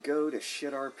go to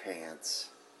shit our pants.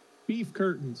 Beef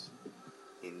curtains.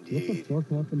 Indeed. What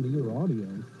the fuck happened to your audio?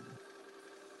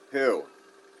 Who?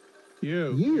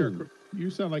 You. You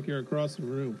sound like you're across the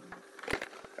room.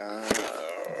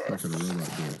 Sucking a robot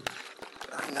dick.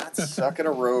 I'm not sucking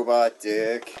a robot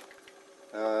dick.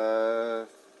 God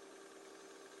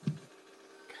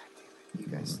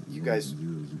damn it.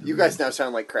 You guys now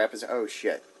sound like crap as... Oh,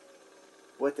 shit.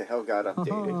 What the hell got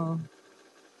updated?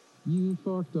 You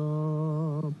fucked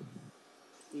up.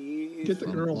 Get the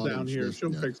girl down here.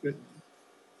 She'll fix it.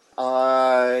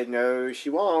 No,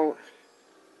 she won't.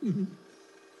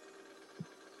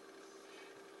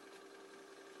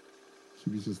 She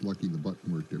was just lucky the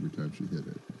button worked every time she hit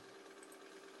it.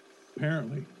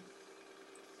 Apparently.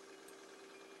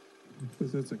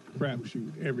 Because it's a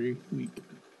crapshoot every week.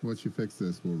 Once you fix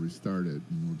this, we'll restart it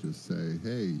and we'll just say,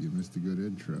 hey, you missed a good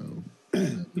intro.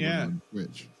 Yeah. On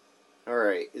Twitch. All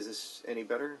right. Is this any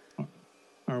better?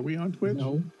 Are we on Twitch?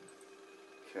 No.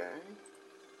 Okay.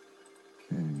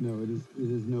 No, it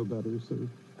is no better, sir.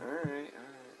 All right.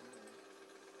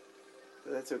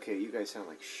 But that's okay. You guys sound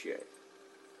like shit.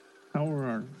 How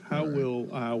will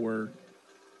our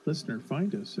listener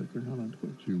find us if they're not on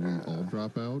Twitch? Do we all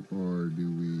drop out, or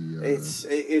do we...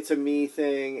 It's a me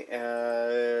thing.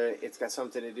 It's got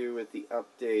something to do with the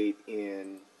update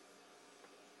in...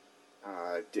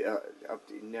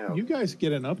 no. You guys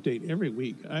get an update every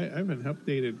week. I haven't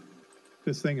updated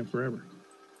this thing in forever.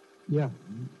 Yeah.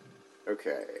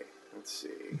 Okay. Let's see.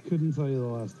 I couldn't tell you the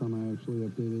last time I actually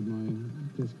updated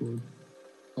my Discord.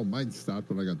 Oh, mine stopped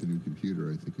when I got the new computer.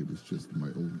 I think it was just my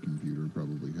old computer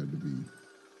probably had to be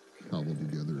cobbled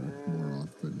together more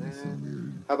often. Some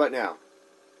weird... How about now?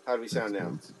 How do we sound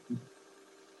now?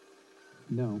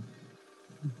 No.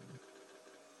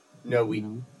 No,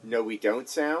 we don't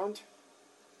sound?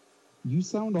 You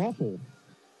sound awful.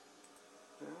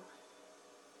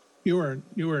 You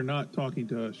are not talking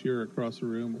to us. You're across the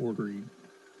room ordering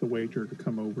the waiter to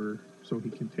come over so he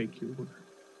can take your order.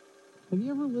 Have you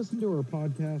ever listened to our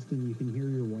podcast and you can hear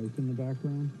your wife in the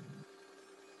background?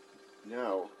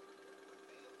 No.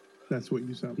 That's what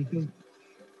you sound like.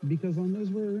 Because on those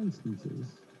rare instances,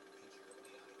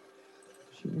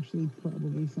 she actually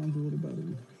probably sounds a little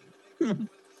better.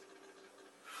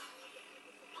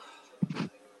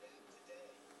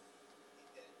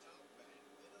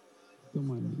 Don't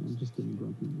mind me. I'm just getting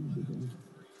grumpy today.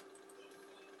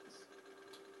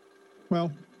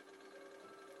 Well,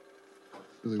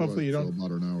 really hopefully you don't.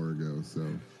 About an hour ago, so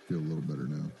feel a little better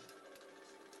now.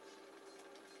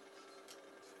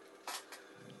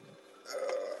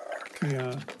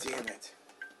 Yeah. Damn it.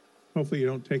 Hopefully you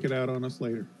don't take it out on us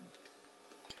later.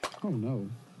 Oh no.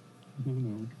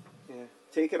 No. Yeah.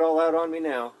 Take it all out on me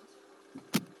now.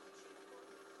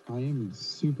 I am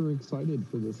super excited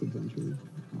for this adventure.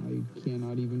 I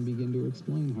cannot even begin to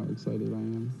explain how excited I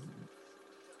am.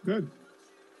 Good.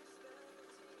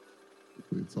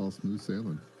 It's all smooth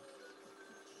sailing.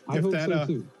 I hope so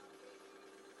too.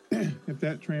 If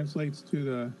that translates to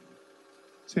the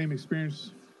same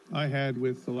experience I had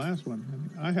with the last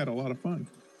one, I had a lot of fun.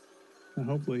 And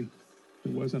hopefully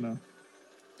it wasn't a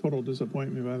total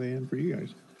disappointment by the end for you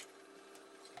guys.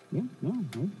 Yeah, no,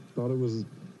 I thought it was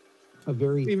a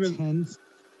very tense.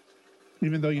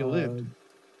 Even though you lived.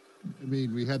 I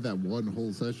mean, we had that one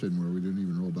whole session where we didn't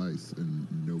even roll dice and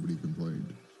nobody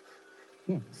complained.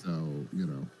 Yeah. So, you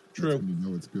know, true. That's when you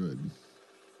know it's good.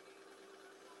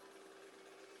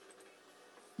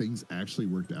 Things actually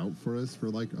worked out for us for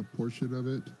like a portion of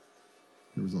it.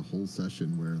 There was a whole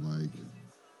session where like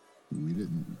we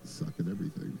didn't suck at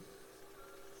everything.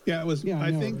 Yeah, it was. Yeah,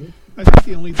 I know, think right?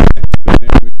 the only thing that happened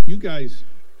there was you guys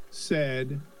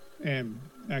said and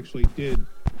actually did.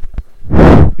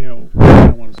 You know, I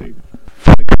don't want to say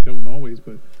like don't always,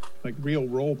 but like real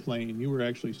role playing. You were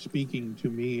actually speaking to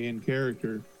me in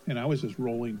character, and I was just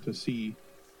rolling to see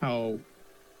how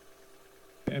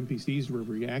the NPCs were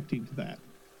reacting to that.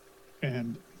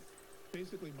 And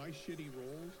basically, my shitty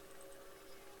rolls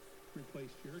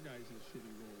replaced your guys'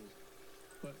 shitty rolls,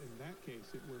 but in that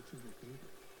case, it works in your favor.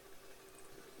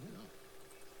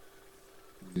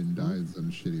 We didn't die in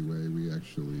some shitty way. We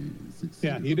actually succeeded.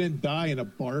 Yeah, you didn't die in a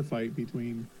bar fight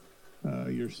between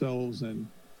yourselves and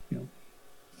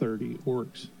 30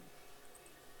 orcs.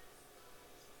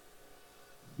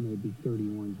 Maybe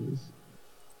 30 oranges.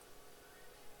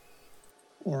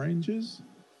 Oranges?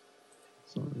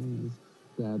 Sorry, it's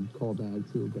bad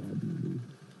callback to a bad movie.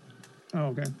 Oh,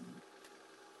 okay.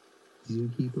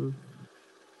 Zookeeper.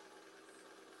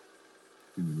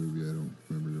 In the movie, I don't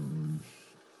remember the orange.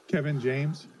 Kevin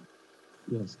James?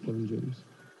 Yes, Kevin James.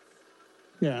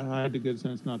 Yeah, I had the good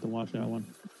sense not to watch that one.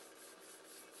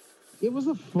 It was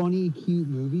a funny, cute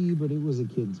movie, but it was a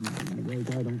kids movie.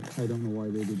 Like I don't know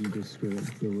why they didn't just straight up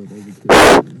bill it as a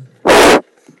kids movie. I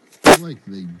feel like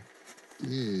they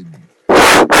did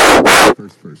when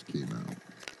it first came out.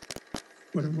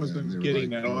 But it And wasn't they were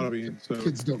getting like, that "Oh, audience. So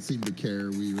kids don't seem to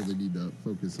care. We really need to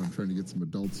focus on trying to get some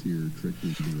adults here tricked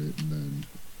into it," and then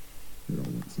it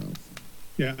all went south.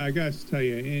 yeah, I got to tell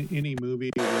you, any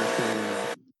movie with a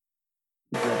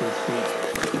rubber suit.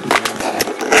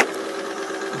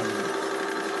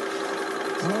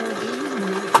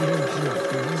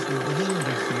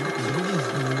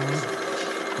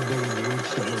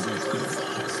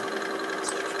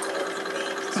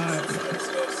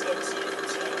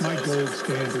 My gold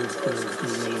standard for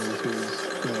gorillas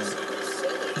is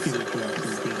Peter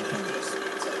Jackson's Game Time.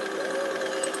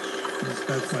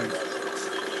 That's my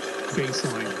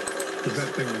baseline. Because that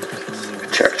thing was just amazing.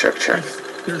 Check.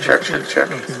 There's Check.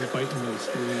 Like him fighting those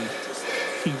three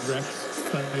T-Rex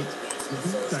type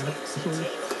dinosaurs,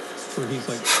 where he's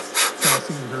like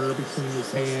tossing her between his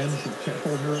hands and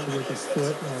holding her with his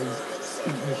foot while he's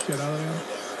eating the shit out of him.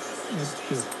 It's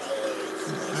just,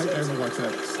 I ever watch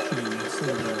that scene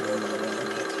over and over and over.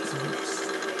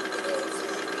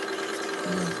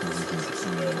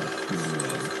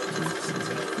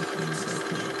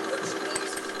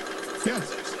 Yeah,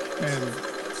 and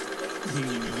he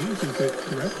uses it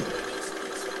correctly.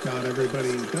 Not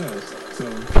everybody does, so.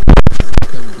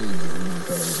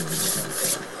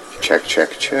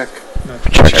 Check. Not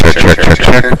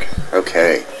Check.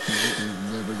 Okay.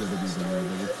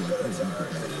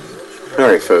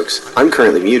 Alright, folks. I'm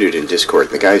currently muted in Discord,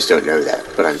 and the guys don't know that,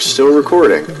 but I'm still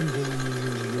recording.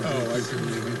 Oh, I see.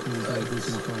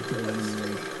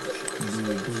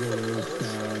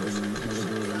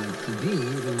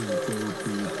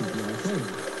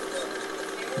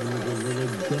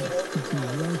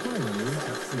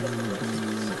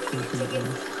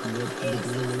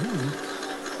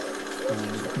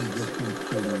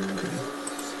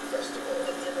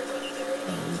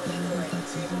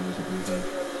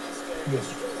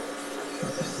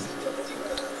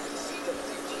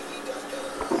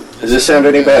 Does this sound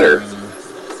any better?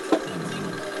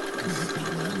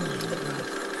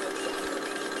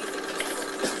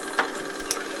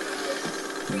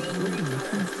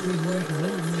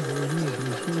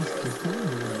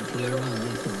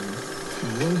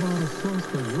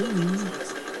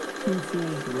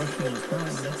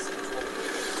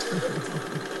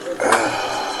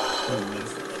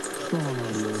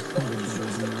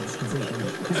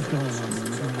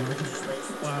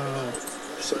 Wow.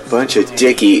 There's a bunch of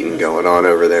dick eating going on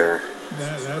over there.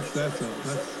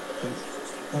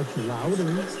 That's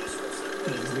louder.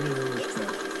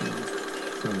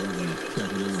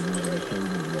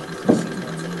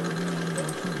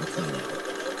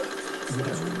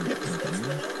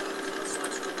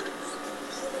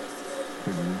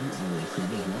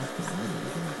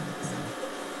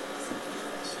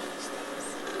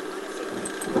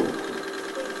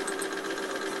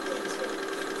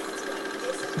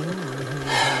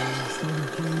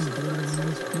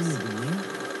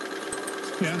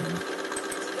 Yeah.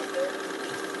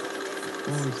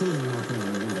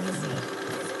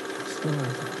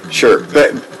 Sure.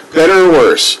 Better or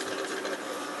worse?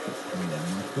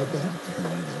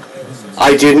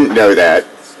 I didn't know that.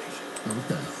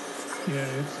 Okay. Yeah,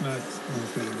 it's not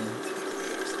good anymore.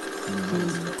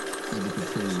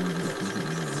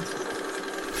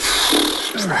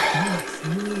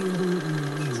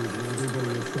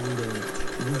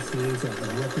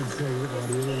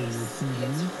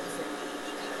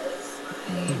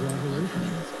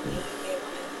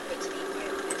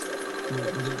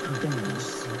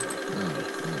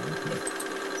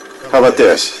 How about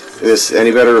this? Is this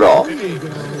any better at all? There you go.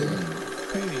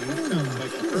 Hey, you sound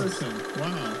like a person.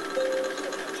 Wow.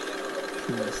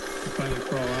 Finally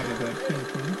crawl out of that pink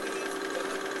one.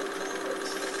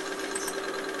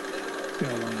 See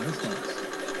how long this lasts.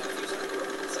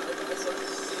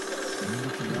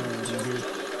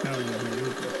 Now you hear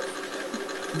it.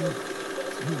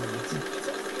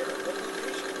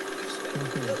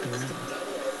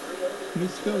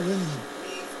 He's still in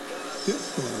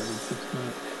Discord, it's just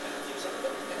not.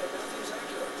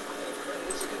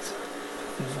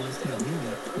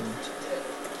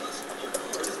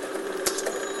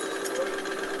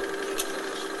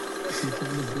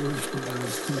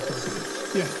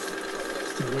 Yeah.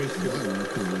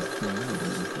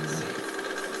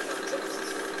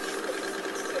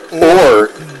 Or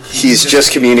he's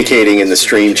just communicating in the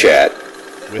stream chat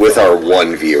with our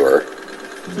one viewer.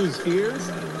 Who's here?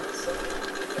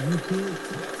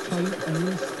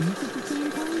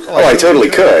 Oh, I totally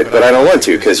could, but I don't want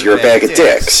to because you're a bag of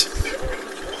dicks.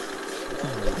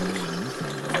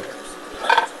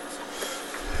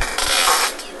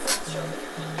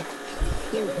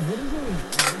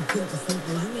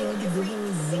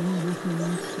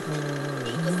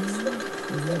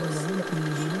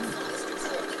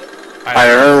 I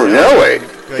don't know it.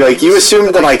 Like, you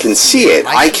assume that I can see it.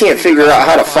 I can't figure out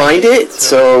how to find it,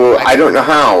 so I don't know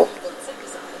how.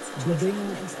 Did they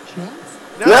not chat?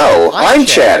 No, I'm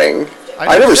chatting.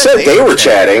 I never said they were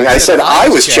chatting. I said I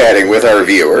was chatting with our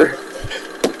viewer.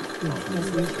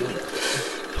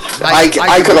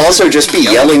 I could also just be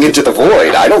yelling into the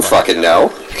void. I don't fucking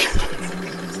know.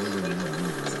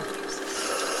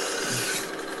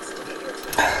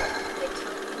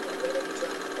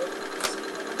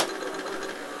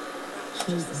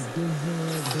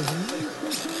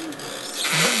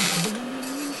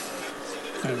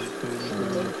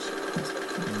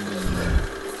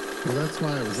 Well, that's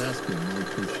why I was asking.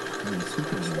 I'm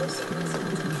super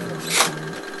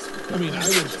I mean, I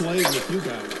would play with you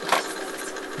guys.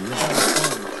 That was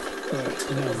fun. But,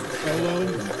 solo,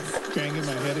 banging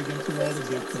my head against the wall to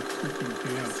get the freaking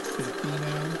chaos 50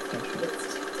 now.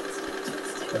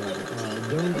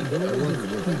 I wondered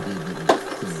what they did that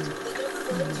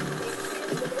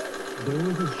There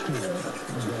was a chance that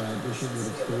if it would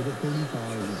have stayed at 35,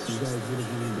 if you guys would have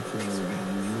wanted to play, then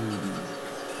maybe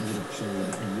you would have played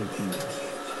with you.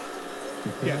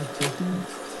 If Yeah. that's different,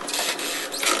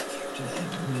 it's just like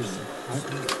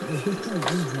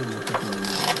these numbers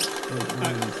that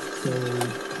I'm so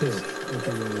pissed at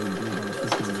the way we got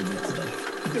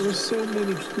 15 There were so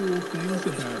many cool things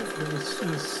about it. It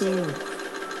was so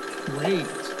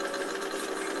great.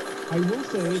 I will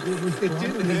say it It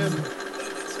didn't have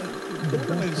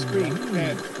Borderlands 3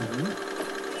 had.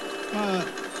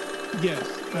 Yes,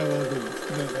 I will agree.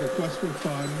 The quests were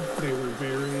fun. They were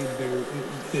varied.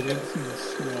 They didn't seem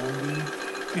sloggy,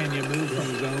 and you moved from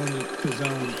zone to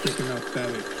zone quick enough that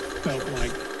it felt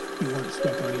like you weren't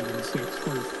stuck on even 6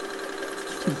 for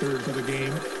 2/3 of the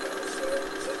game.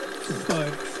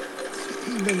 But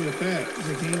even with that,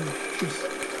 the game just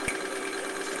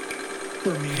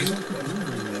for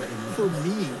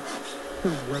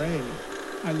Ray,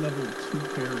 I leveled 2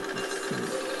 characters.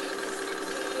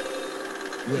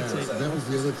 Yeah, that was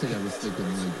the other thing I was thinking.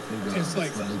 Like, It's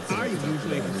like I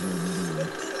usually,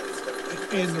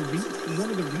 and one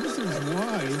of the reasons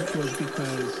why was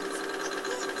because,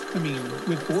 I mean,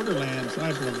 with Borderlands,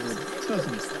 I've leveled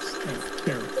dozens of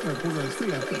characters. Borderlands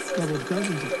 3, I've leveled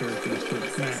dozens of characters to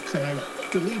max, and I've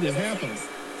deleted half of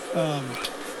them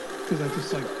because I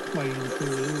just like playing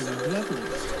through and leveling.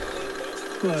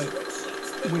 But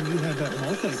when you have that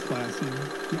multi-classing,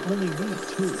 you only need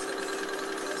 2.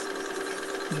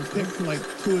 You pick like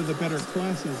 2 of the better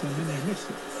classes and then you mix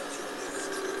it.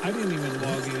 I didn't even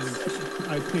log in.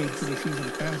 I paid for the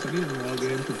season pass. I didn't even log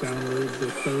in to download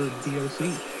the 3rd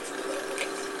DLC.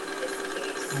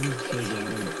 I'm so glad I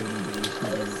didn't do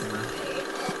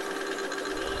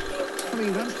I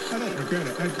mean, I don't regret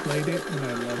it. I played it and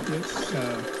I loved it.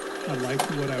 I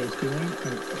liked what I was doing.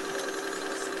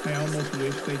 I almost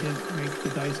wish they didn't make the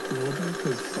dice global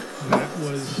because that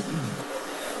was,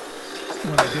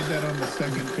 when I did that on the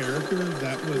second character,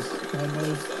 that was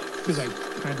almost, because I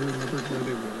kind of remembered where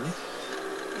they were.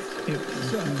 It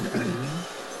was,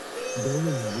 there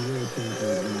was 0 chance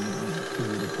to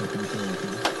the second character.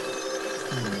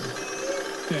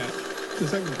 Yeah, the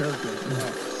second character was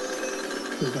rough.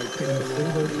 Because I picked the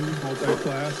wrong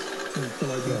multi-class, and until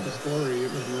I beat the story,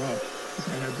 it was rough.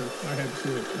 I had to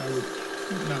do it. I was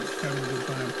not having a good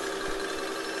time.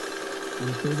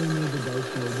 Until they made the dice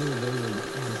global, they were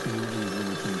absolutely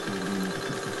 0 chance of doing the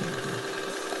second character.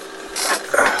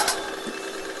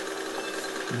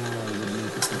 Now I would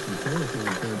make a second character,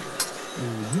 but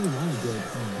you and I get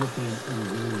different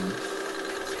enjoyments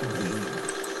of the game.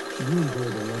 You enjoy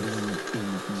the leveling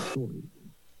experience and the story.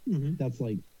 Mm-hmm.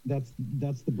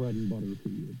 That's the bread and butter for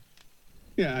you.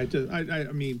 Yeah,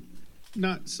 I mean,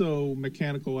 not so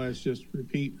mechanical as just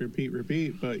repeat,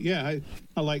 but yeah,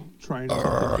 I like trying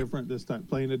something different this time,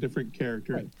 playing a different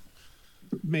character, Right.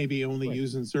 maybe only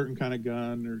using certain kind of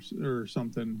gun or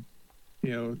something,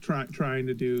 trying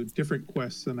to do different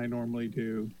quests than I normally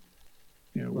do,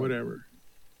 whatever.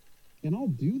 And I'll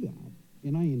do that,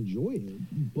 and I enjoy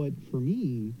it, but for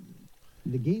me,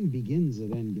 the game begins at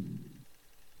endgame.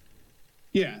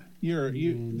 Yeah,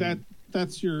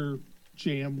 that's your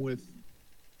jam with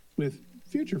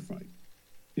Future Fight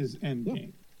is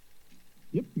endgame.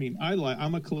 Yep. I mean,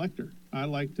 I'm a collector. I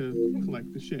like to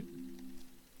collect the shit.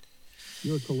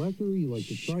 You're a collector. You like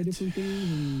to try different things,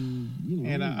 and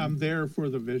And I'm there for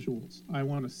the visuals. I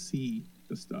want to see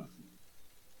the stuff.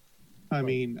 I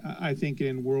mean, I think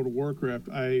in World of Warcraft,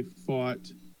 I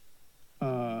fought.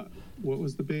 What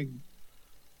was the big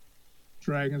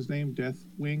dragon's name?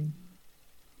 Deathwing.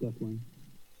 Deathwing.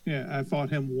 Yeah, I fought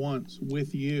him once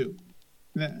with you.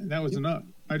 That was enough.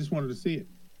 I just wanted to see it.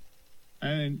 I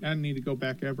didn't need to go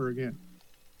back ever again.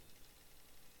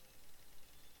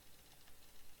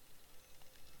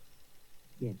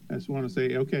 Yeah. I just want to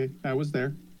say, okay, I was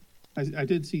there. I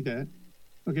did see that.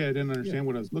 Okay, I didn't understand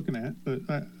what I was looking at, but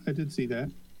I did see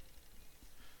that.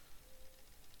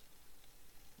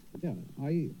 Yeah,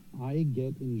 I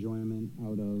get enjoyment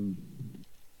out of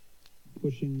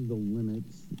pushing the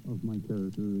limits of my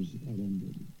characters at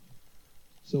endgame.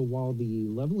 So while the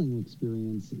leveling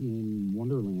experience in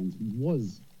Wonderlands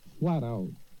was flat out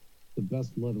the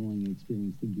best leveling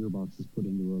experience the Gearbox has put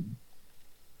into a,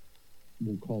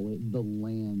 we'll call it the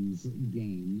Lands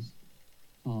games,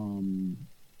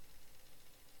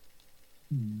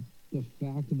 the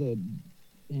fact that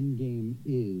endgame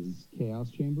is Chaos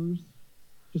Chambers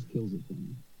just kills it for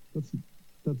me.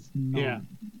 That's not. Yeah,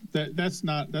 that's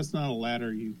not a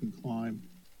ladder you can climb.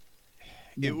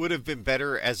 It would have been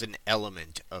better as an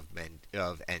element of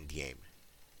Endgame.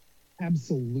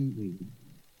 Absolutely.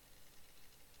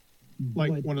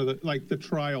 Like But- one of the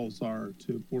trials are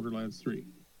to Borderlands 3.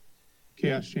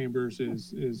 Chaos Chambers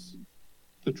is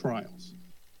the trials.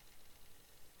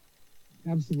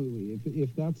 Absolutely.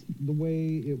 If that's the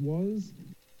way it was,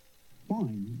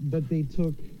 fine. But they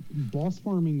took boss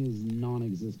farming is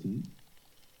non-existent.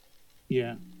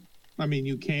 Yeah, I mean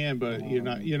you can, but you're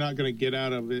not going to get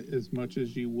out of it as much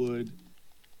as you would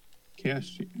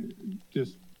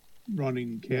just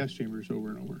running Chaos Chambers over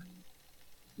and over.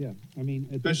 Yeah, I mean,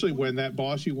 Especially when that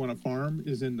boss you want to farm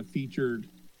is in the featured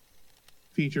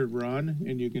run,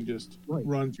 and you can just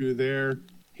run through there,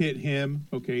 hit him.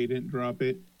 Okay, he didn't drop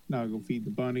it. Now go feed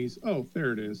the bunnies. Oh,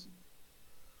 there it is.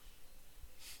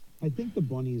 I think the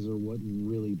bunnies are what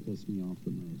really pissed me off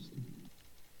the most.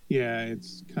 Yeah,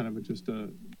 it's kind of just a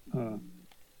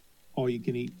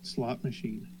all-you-can-eat slot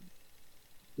machine.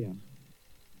 Yeah.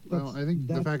 Well, I think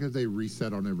the fact that they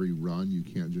reset on every run, you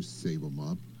can't just save them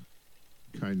up,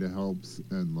 kind of helps.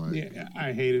 And like, yeah,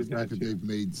 I hated the fact that they've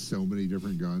made so many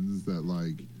different guns that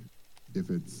like, if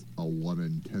it's a 1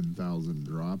 in 10,000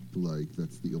 drop, like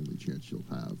that's the only chance you'll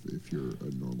have if you're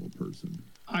a normal person.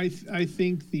 I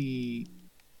think the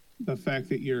fact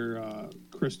that your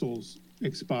crystals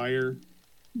expire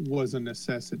was a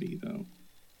necessity though,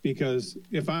 because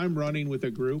if I'm running with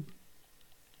a group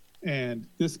and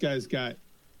this guy's got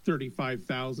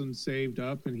 35,000 saved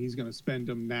up and he's going to spend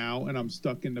them now, and I'm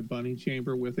stuck in the bunny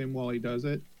chamber with him while he does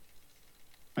it,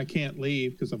 I can't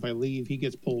leave, because if I leave, he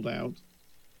gets pulled out.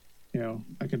 You know,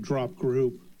 I can drop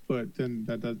group, but then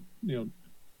that you know,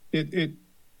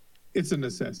 it's a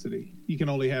necessity. You can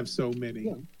only have so many.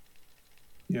 Yeah.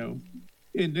 You know,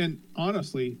 and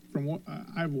honestly, from what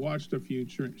I've watched a few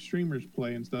streamers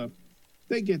play and stuff,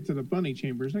 they get to the bunny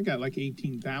chambers and they got like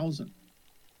 18,000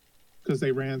 because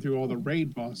they ran through all the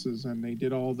raid bosses and they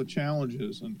did all the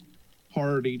challenges and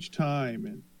hard each time.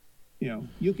 And you know,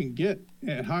 you can get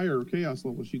at higher chaos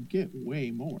levels, you get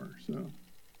way more. So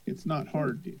it's not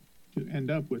hard to end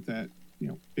up with that, you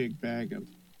know, big bag of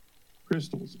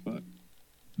crystals. But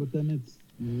then it's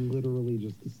literally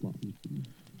just a slot machine.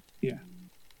 yeah.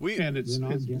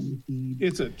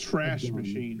 It's a trash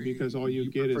machine because all you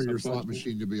get is for your a slot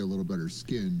machine to be a little better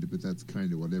skinned, but that's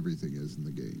kind of what everything is in the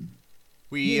game.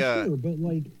 Sure, but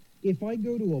like if I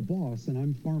go to a boss and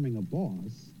I'm farming a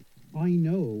boss, I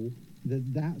know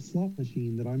that slot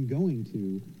machine that I'm going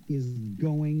to is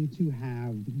going to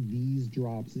have these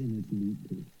drops in its loot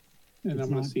pool. And I'm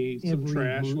going to see some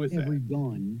trash with every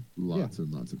gun. Lots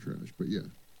and lots of trash, but yeah.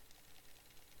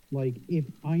 Like if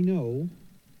I know.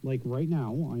 Like right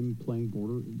now, I'm playing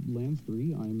Borderlands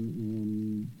 3. I'm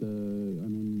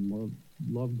in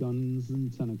Love Guns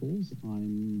and Tentacles.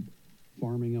 I'm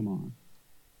farming Amok.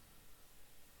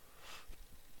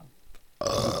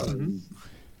 Because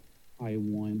I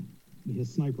want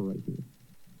his sniper rifle.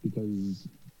 Because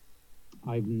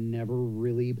I've never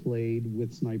really played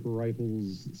with sniper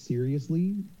rifles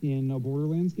seriously in a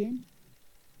Borderlands game.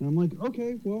 And I'm like,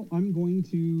 okay, well,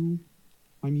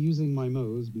 I'm using my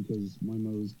Moze because my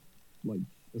Moze, like,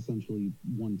 essentially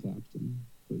one-taps him.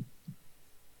 But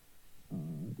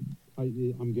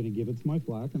I'm gonna give it to my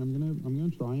flak, and I'm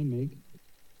gonna try and make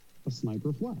a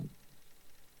sniper flak.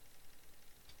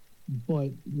 But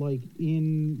like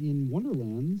in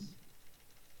Wonderlands,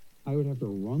 I would have to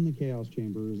run the Chaos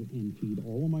Chambers and feed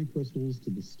all of my crystals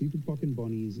to the stupid fucking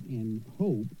bunnies and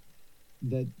hope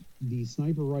that the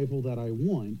sniper rifle that I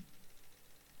want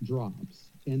drops.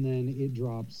 And then it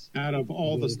drops out of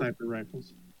all the sniper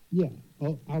rifles. Yeah,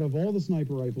 out of all the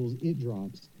sniper rifles, it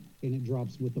drops, and it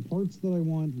drops with the parts that I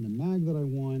want, and the mag that I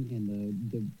want, and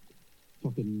the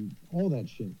fucking all that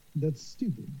shit. That's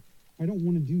stupid. I don't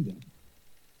want to do that.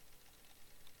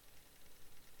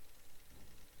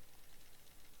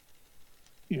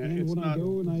 Yeah, and when I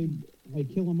go and I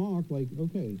kill a mock, like,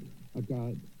 okay, I've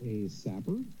got a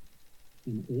sapper,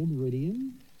 an old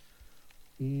Ridian,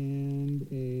 and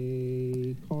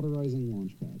a cauterizing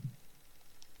launch pad.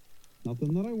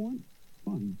 Nothing that I want.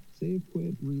 Fine. Save,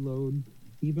 quit, reload.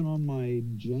 Even on my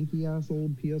janky ass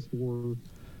old PS4,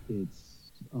 it's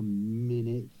a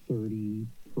minute 30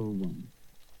 per run.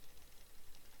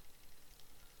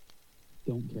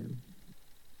 Don't care.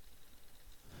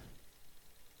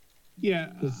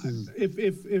 Yeah, This is- if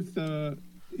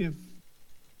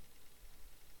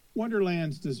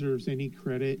Wonderlands deserves any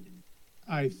credit,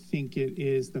 I think it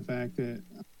is the fact that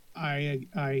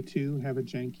I too have a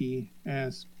janky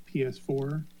ass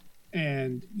PS4,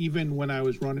 and even when I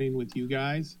was running with you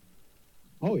guys,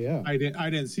 Oh yeah, I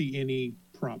didn't see any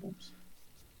problems.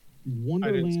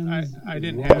 Wonderlands I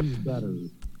didn't runs better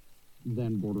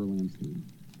than Borderlands 3.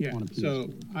 Yeah, On a so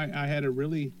PS4. I had a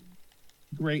really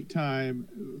great time,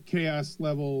 chaos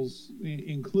levels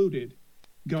included,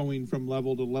 going from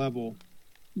level to level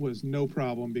was no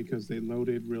problem because they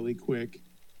loaded really quick,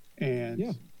 and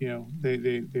Yeah. you know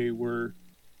they were,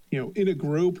 you know, in a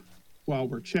group while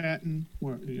we're chatting,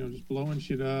 we're, you know, just blowing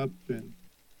shit up, and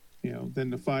you know, then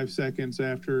the 5 seconds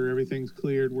after everything's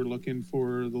cleared, we're looking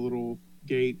for the little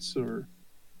gates or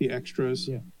the extras.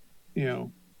 Yeah. You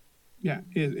know, yeah,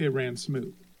 it ran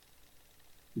smooth.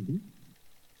 Mm-hmm.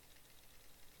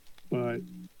 But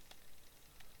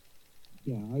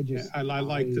Yeah, I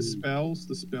like the spells.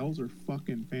 The spells are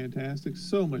fucking fantastic.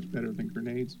 So much better than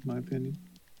grenades, in my opinion.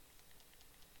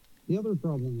 The other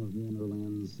problem with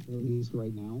Wonderlands, at least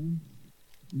right now,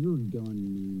 your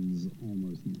gun means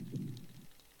almost nothing.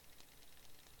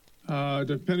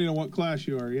 Depending on what class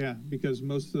you are, yeah, because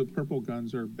most of the purple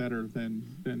guns are better than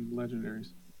legendaries.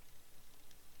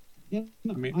 Yeah,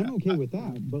 no, I mean, I'm okay with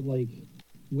that, but like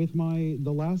with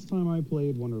the last time I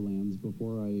played Wonderlands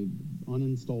before I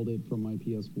uninstalled it from my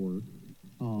PS4.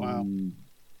 Wow.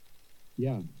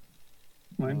 Yeah,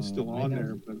 Mine's still I on have-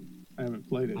 there, but I haven't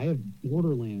played it. I have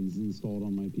Borderlands installed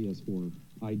on my PS4.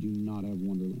 I do not have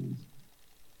Wonderlands.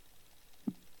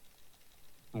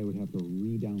 I would have to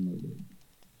re-download it.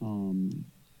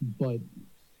 But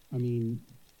I mean,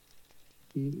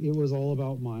 it was all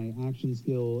about my action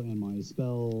skill and my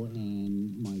spell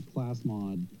and my class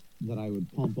mod that I would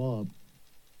pump up.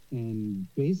 And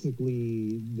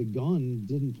basically, the gun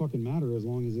didn't fucking matter as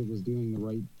long as it was doing the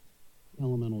right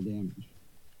elemental damage.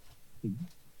 It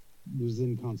was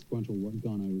inconsequential what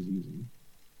gun I was using.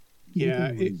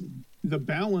 Yeah, Within reason. the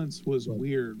balance was But-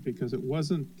 weird because it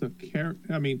wasn't the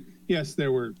I mean, yes,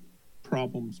 there were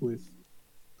problems with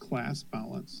class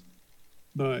balance,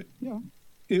 but Yeah.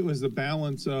 it was the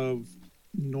balance of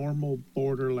normal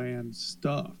Borderlands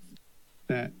stuff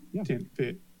that Yeah. didn't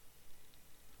fit.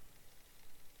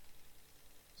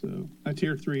 So I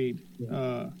tier 3'd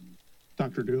Yeah.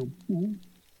 Dr. Doom.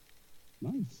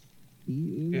 Nice.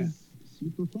 He is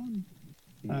super fun.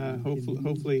 And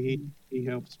Hopefully he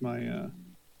helps my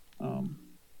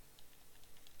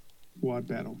quad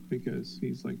battle because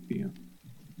he's like the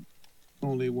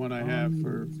only one I have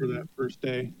for that first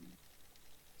day.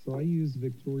 So I use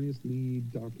Victorious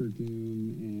Lead, Dr.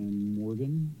 Doom, and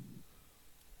Morgan.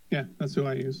 Yeah, that's who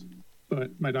I use.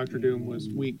 But my Dr. Doom was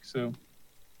weak, so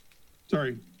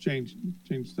sorry, change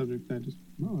subject. I just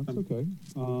No, that's okay.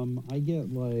 I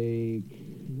get like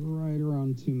right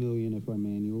around 2 million if I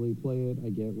manually play it. I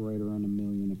get right around 1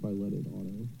 million if I let it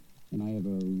auto. And I have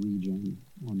a regen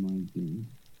on my Doom.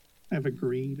 I have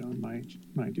agreed on my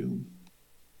Doom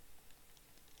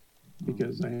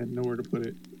because I had nowhere to put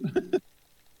it.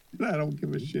 I don't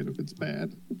give a shit if it's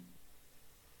bad.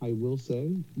 I will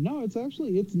say, no, it's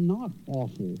not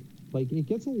awful. Like, it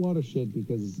gets a lot of shit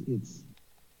because it's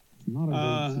not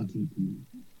a great CTP.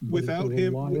 but without it's a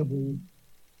him- reliable,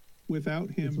 Without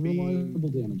it's him a being reliable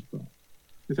damage drop.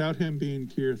 without him being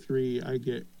tier 3, I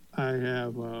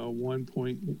have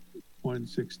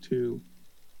 1.162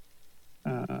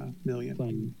 million.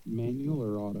 Playing manual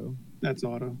or auto, That's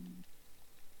auto.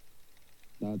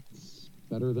 that's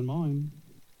better than mine.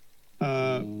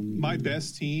 My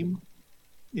best team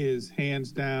is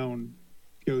hands down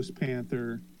Ghost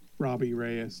Panther, Robbie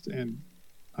Reyes, and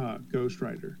Ghost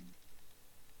Rider.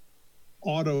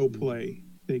 Auto play,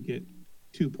 they get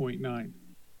 2.9.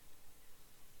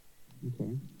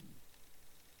 Okay.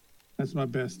 That's my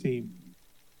best team.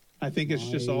 I think it's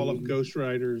just all of My- Ghost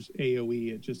Rider's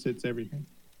AoE. It just hits everything.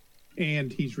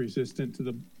 And he's resistant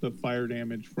to the fire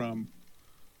damage from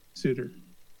Suitor.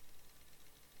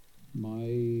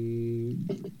 My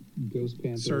Ghost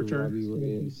Panther, Searcher. Robbie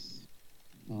Reyes,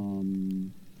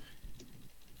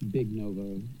 Big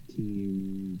Nova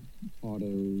team,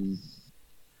 autos,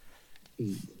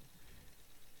 8.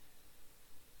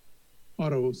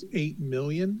 Auto's 8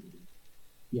 million.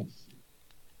 Yes.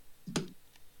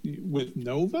 With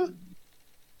Nova?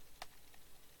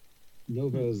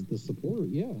 Nova is the support,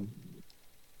 yeah.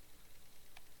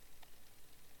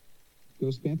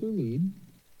 Ghost Panther lead,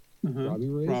 Uh-huh. Robbie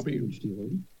Ray Robbie. stage dealer,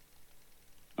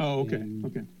 Oh, okay. And-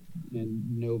 Okay.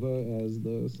 and Nova as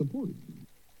the support.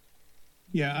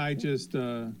 Yeah, I just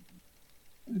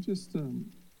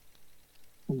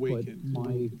awakened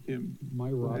my- him.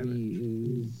 My Robbie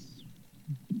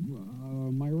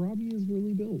is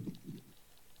really built.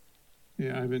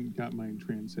 Yeah, I haven't got mine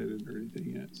transcended or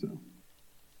anything yet, so.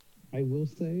 I will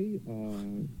say,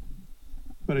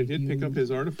 But I did pick up his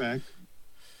artifact.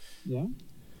 yeah,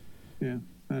 Yeah,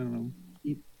 I don't know.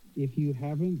 if you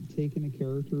haven't taken a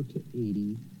character to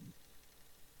 80,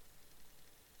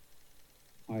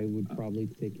 I would probably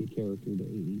take a character to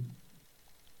 80.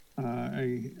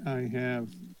 I have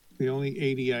the only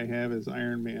 80 I have is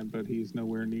Iron Man, but he's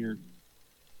nowhere near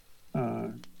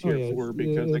tier yeah, 4 it's-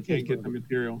 because it'll I take can't get the forever.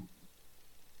 material.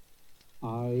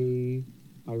 I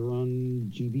run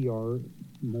GBR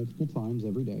multiple times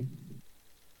every day.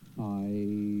 I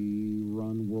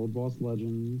run World Boss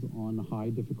Legends on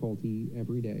high difficulty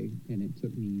every day, and it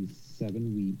took me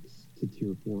 7 weeks to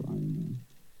tier 4 Iron Man.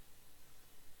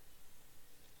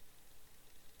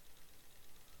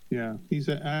 Yeah,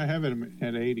 I have him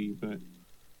at 80, but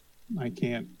I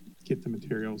can't get the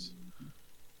materials.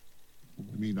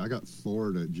 I mean, I got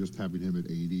floored at just having him at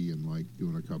 80 and like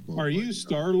doing a couple. Are of, you like,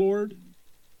 Star Lord?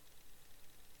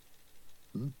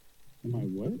 Am I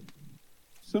what?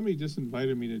 Somebody just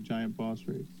invited me to Giant Boss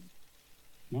Race.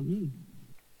 Not me.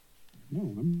 No,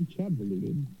 I'm Chad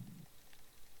Valuted.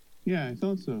 Yeah, I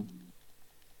thought so.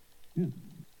 No,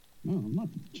 I'm not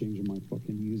changing my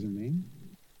fucking username.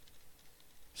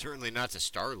 Certainly not to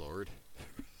Star Lord.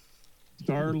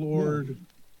 Star Lord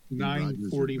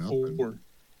Rogers or 944.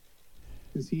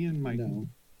 Is he in my No.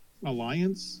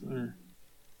 alliance or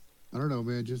I don't know,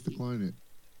 man. Just decline it.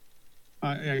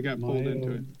 I got pulled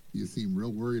into it? You seem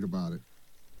real worried about it.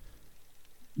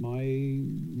 My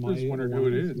Just wondered who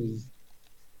it alliance is. was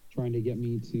trying to get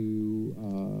me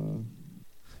to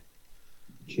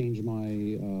change my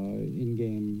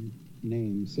in-game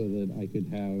name so that I could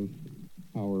have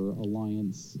our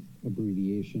alliance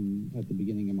abbreviation at the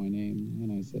beginning of my name,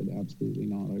 and I said absolutely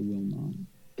not. I will not.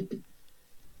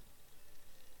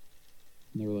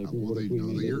 And they were like, How well, will what they if we know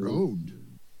made that it you're owned?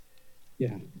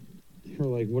 Yeah. They were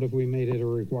like, what if we made it a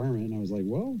requirement? And I was like,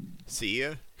 well, See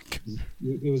ya.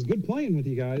 it was good playing with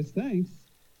you guys, thanks,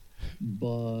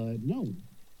 but no.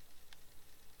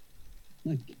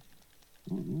 Like,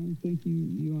 I don't think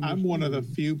you I'm one of the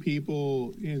understand. few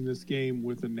people in this game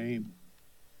with a name.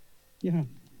 Yeah,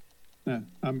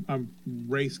 I'm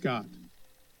Ray Scott.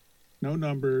 No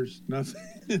numbers,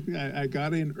 nothing. I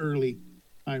got in early.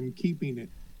 I'm keeping it.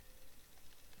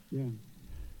 yeah.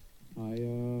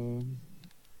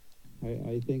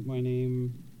 I think my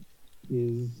name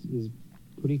is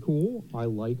pretty cool. I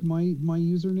like my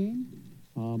username.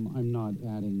 I'm not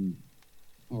adding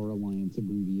our alliance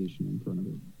abbreviation in front of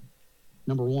it.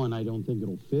 Number one, I don't think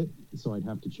it'll fit, so I'd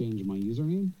have to change my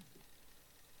username.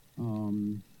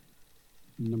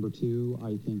 Number two,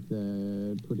 I think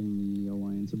that putting the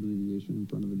alliance abbreviation in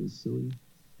front of it is silly.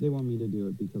 They want me to do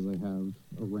it because I have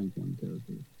a rank 1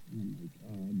 character. And I'm like,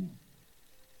 no.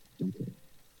 Don't care.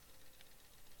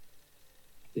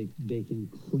 They can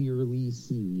clearly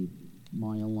see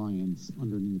my alliance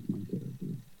underneath my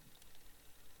character.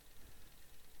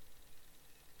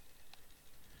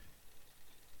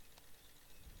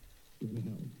 Go to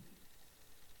hell.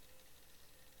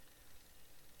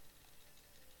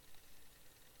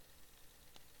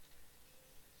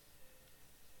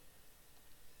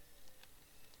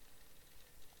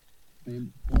 I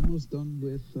am almost done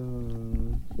with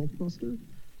Hulkbuster.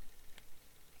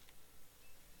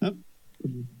 Yep.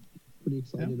 Pretty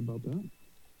excited about that.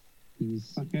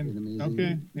 He's an Fucking amazing.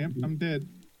 okay. Yep, I'm dead.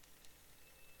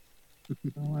 Oh,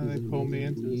 why he's they an pull me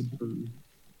amazing into this? lead for-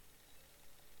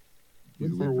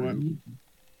 He's For a what? lead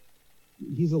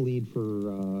He's a lead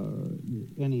for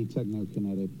any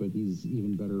Technokinetic, but he's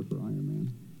even better for Iron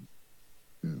Man.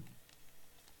 Yeah.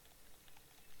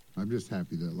 I'm just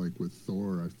happy that, like, with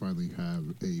Thor, I finally have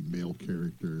a male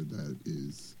character that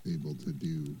is able to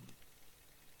do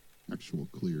actual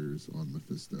clears on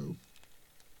Mephisto.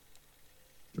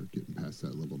 Start getting past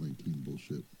that level 19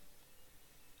 bullshit.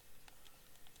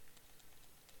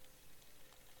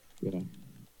 Yeah.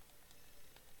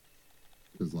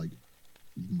 Because, like,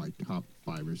 my top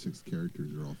 5 or 6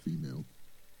 characters are all female.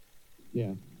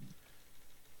 Yeah.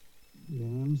 Yeah,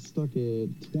 I'm stuck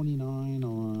at 29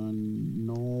 on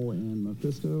Null and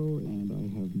Mephisto, and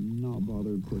I have not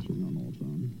bothered pushing on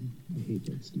Ultron. I hate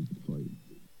that stupid fight.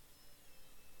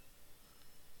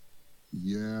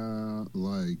 Yeah,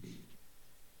 like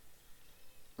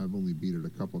I've only beat it a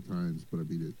couple times, but I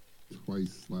beat it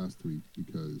twice last week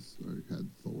because I had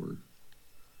Thor.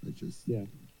 I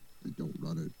don't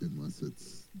run it unless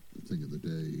it's the thing of the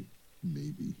day,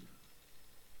 maybe.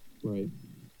 Right.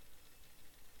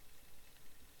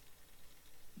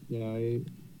 Yeah,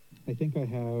 I think I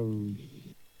have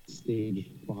stage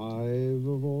 5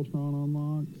 of Ultron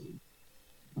unlocked.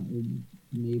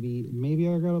 Maybe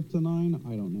I got up to 9.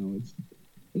 I don't know. I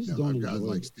just don't I've got enjoy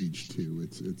like it. stage 2.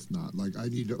 It's not like I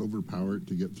need to overpower it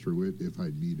to get through it if I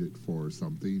need it for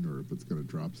something or if it's going to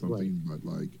drop something. But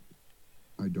like,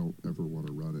 I don't ever want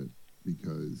to run it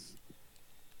because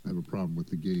I have a problem with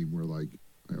the game where like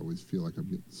I always feel like I'm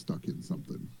getting stuck in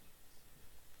something.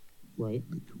 Right.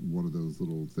 Like one of those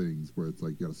little things where it's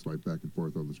like you got to swipe back and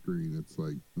forth on the screen. It's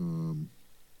like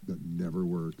that never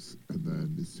works, and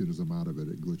then as soon as I'm out of it,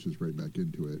 it glitches right back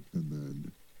into it, and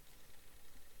then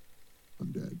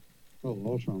I'm dead. Oh,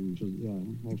 Ultron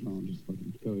just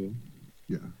fucking kill you.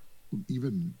 Yeah,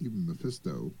 even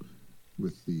Mephisto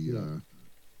with the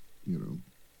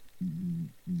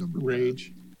number Rage.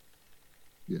 pad.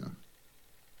 Yeah.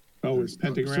 Oh, There's it's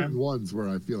pentagram. certain ones where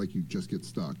I feel like you just get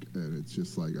stuck, and it's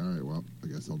just like, all right, well, I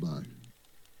guess I'll die.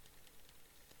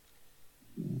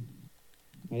 Yeah.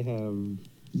 I have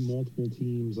multiple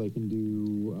teams. I can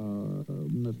do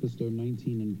Mephisto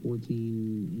 19 and 14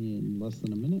 in less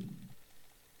than a minute.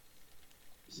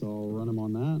 So I'll run them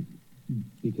on that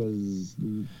because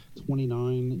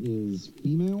 29 is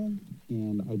female,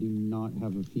 and I do not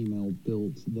have a female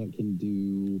built that can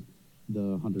do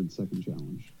the 100-second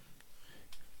challenge.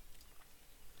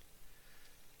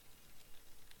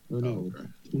 Or no, okay.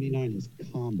 29 is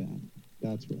combat.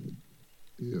 That's right.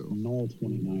 Ew. Null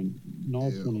 29.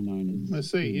 Null Ew. 29 is. Let's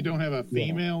see. You don't have a Yeah.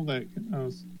 female that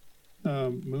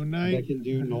Moon That Knight can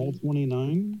do Null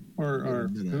 29? or In a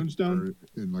minute, Moonstone. or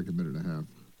in like a minute and a half.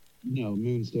 No,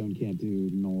 Moonstone can't do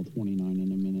Null 29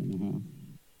 in a minute and a half.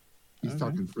 He's Okay.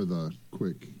 talking for the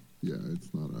quick. Yeah,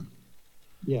 it's not a.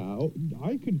 Yeah,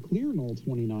 I could clear Null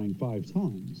 29 5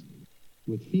 times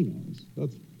with females.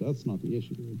 That's not the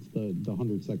issue. It's the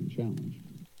 100-second challenge.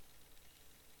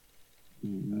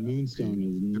 Moonstone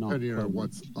is not. Depending on covered.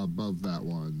 what's above that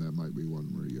one, that might be one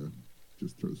where you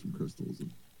just throw some crystals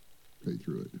and pay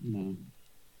through it. No,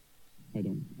 I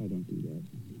don't do that.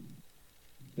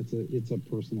 It's a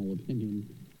personal opinion.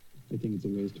 I think it's a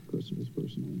waste of crystals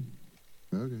personally.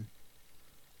 Okay.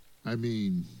 I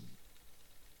mean,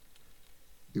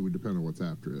 it would depend on what's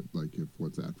after it. Like, if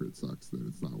what's after it sucks, then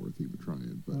it's not worth even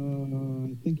trying. But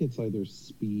I think it's either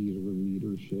speed or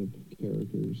leadership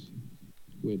characters,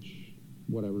 which,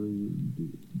 whatever.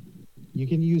 You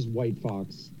can use White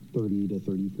Fox 30 to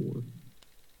 34.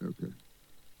 okay.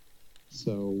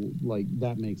 So, like,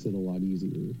 that makes it a lot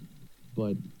easier.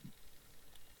 But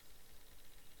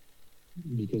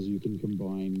because you can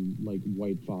combine, like,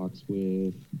 White Fox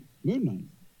with Moon Knight.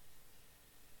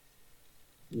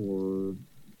 Or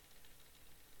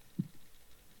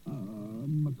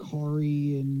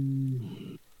Makari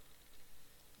and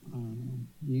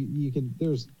you can.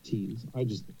 There's teams.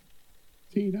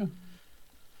 Tina.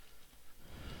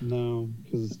 No,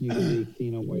 because you can do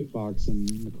Athena, White Fox, and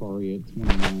Makari at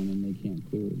 29, and they can't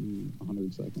clear it in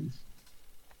 100 seconds.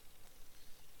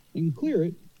 They can clear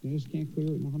it. They just can't clear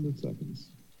it in 100 seconds.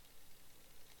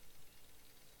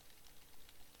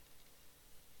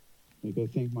 Like, I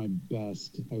think my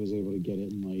best, I was able to get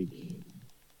it in, like,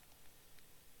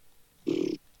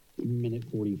 minute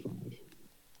 45.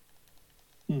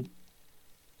 Yeah,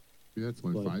 that's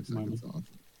only But 5 seconds off.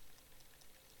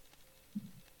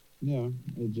 Yeah,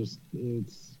 it's,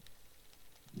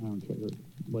 I don't care.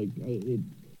 Like,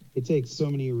 it takes so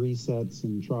many resets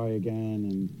and try again,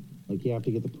 and, like, you have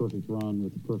to get the perfect run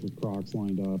with the perfect procs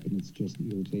lined up, and it's just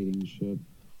irritating as shit.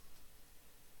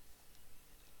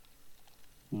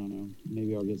 I don't know.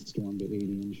 Maybe I'll get Storm to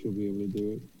 80 and she'll be able to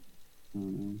do it. I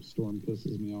don't know. Storm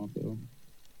pisses me off, though.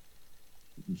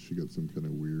 She got some kind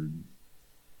of weird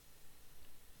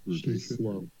rotation. She's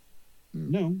slow.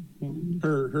 Yeah. No.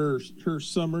 Her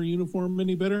summer uniform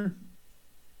any better?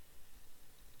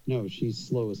 No, she's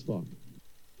slow as fuck.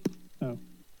 Oh,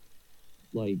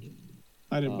 Like,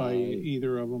 I didn't buy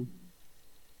either of them.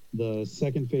 the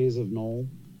second phase of Null,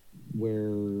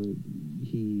 where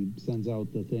he sends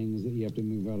out the things that you have to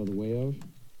move out of the way of.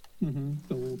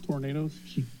 The little tornadoes.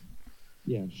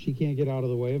 She can't get out of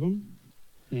the way of them,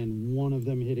 and one of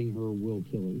them hitting her will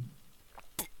kill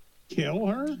her. Kill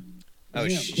her? Oh,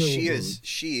 Yeah, she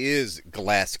is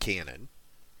glass cannon.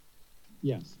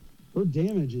 Yes. Her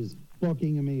damage is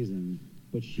fucking amazing,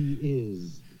 but she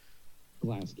is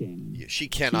glass cannon. She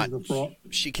cannot. She's the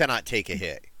She cannot take a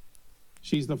hit.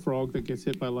 She's the frog that gets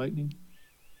hit by lightning.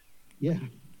 Yeah.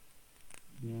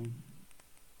 Yeah.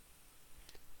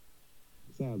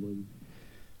 Sadly.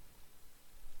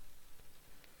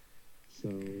 So,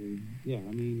 yeah,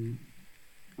 I mean,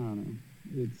 I don't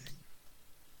know.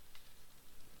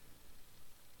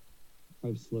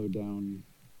 I've slowed down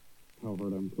how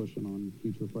hard I'm pushing on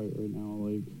Future Fight right now.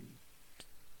 Like,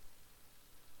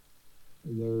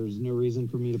 there's no reason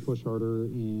for me to push harder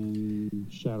in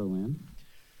Shadowland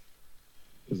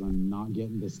because I'm not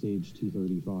getting to stage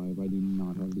 235. I do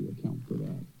not have the account for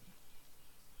that.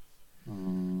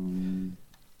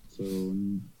 So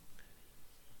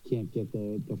can't get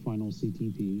the final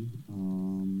CTP.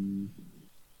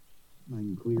 I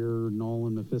can clear Null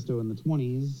and Mephisto in the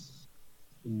 20s,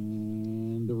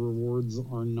 and the rewards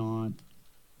are not.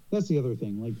 That's the other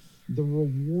thing. Like, the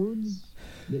rewards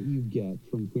that you get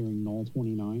from clearing Null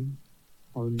 29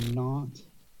 are not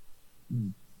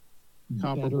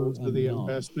Comparable better to the enough.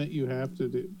 investment you have to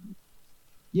do,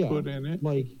 Yeah, put in it.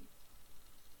 like,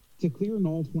 to clear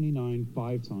Null 29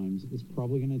 5 times is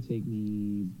probably going to take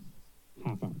me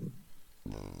half hour.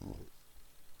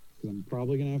 Because I'm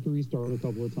probably going to have to restart a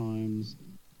couple of times.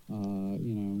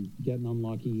 You know, getting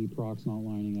unlucky, procs not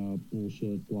lining up,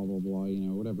 bullshit, blah, blah, blah, you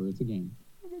know, whatever. It's a game.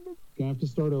 Gonna have to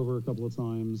start over a couple of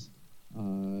times.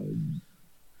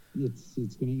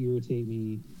 It's going to irritate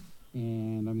me.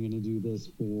 And I'm going to do this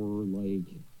for like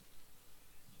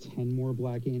 10 more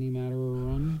Black Antimatter a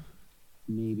run.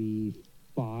 Maybe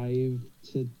 5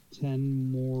 to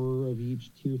 10 more of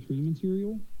each tier 3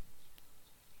 material.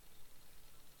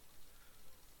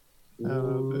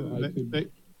 Or I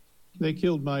could... They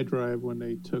killed my drive when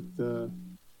they took the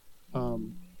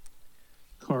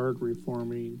card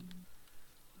reforming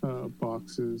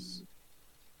boxes.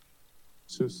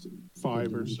 It's just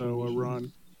 5 or so a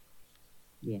run.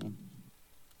 Yeah.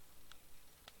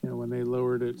 Yeah, when they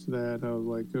lowered it to that, I was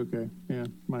like, okay, yeah,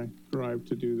 my drive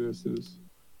to do this is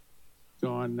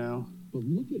gone now. But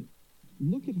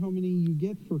look at how many you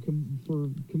get for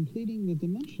completing the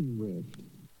Dimension Rift.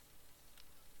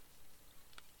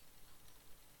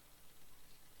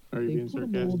 Are you being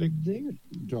sarcastic? I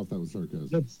thought that was sarcasm.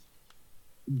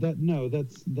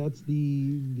 That's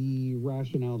the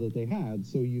rationale that they had.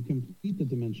 So you complete the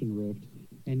Dimension Rift,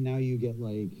 and now you get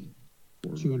like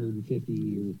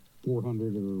 250 or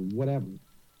 400 or whatever.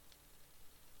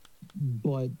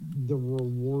 But the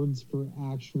rewards for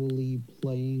actually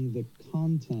playing the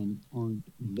content aren't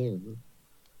there,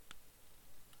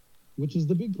 which is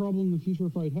the big problem the Future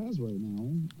Fight has right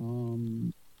now.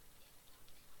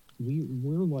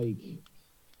 We're like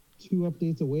 2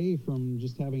 updates away from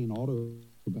just having an auto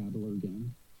battler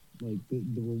again. Like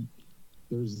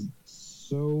there's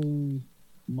so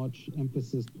much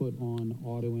emphasis put on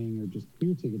autoing or just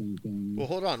clear ticketing things. Well,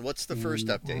 hold on. What's the first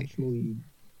update? Actually,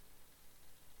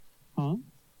 huh?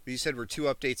 You said we're 2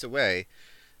 updates away.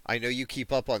 I know you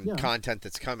keep up on content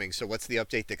that's coming, so what's the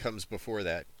update that comes before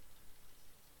that?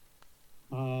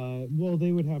 Well,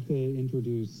 they would have to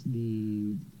introduce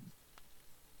the...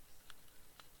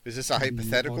 Is this a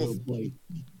hypothetical? Autoplay.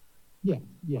 Yeah.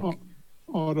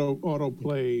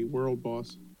 Autoplay world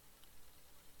boss.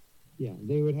 Yeah,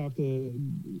 they would have to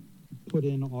put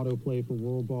in autoplay for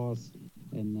world boss,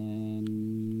 and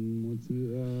then let's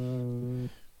see,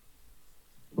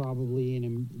 probably,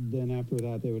 and then after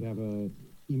that they would have a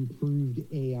improved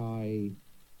AI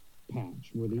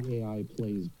patch where the AI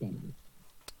plays better.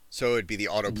 So it'd be the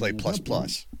autoplay plus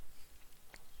plus.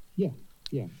 Yeah.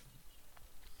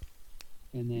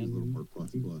 And then a little more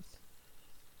plus.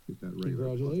 Get that right.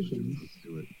 Congratulations. Let's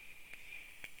do it.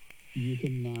 You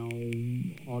can now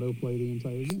autoplay the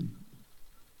entire game.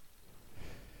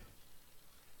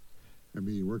 I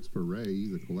mean, he works for Ray.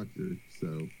 He's a collector,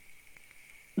 so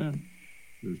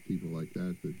there's people like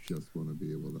that just want to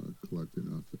be able to collect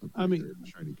enough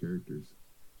shiny characters.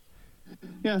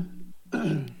 Yeah,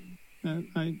 I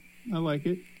like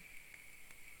it,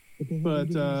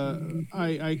 but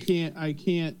I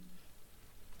can't.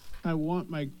 I want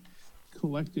my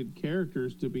collected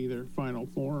characters to be their final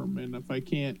form, and if I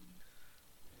can't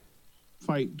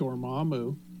fight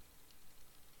Dormammu,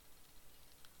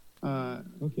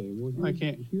 okay, well, I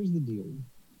can't. Here's the deal.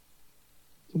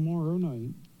 Tomorrow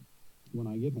night, when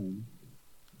I get home,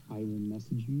 I will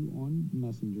message you on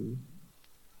Messenger,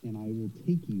 and I will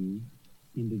take you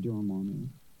into Dormammu.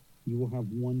 You will have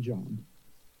one job.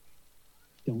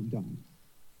 Don't die.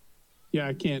 Yeah,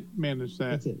 I can't manage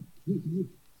that. That's it.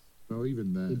 Well,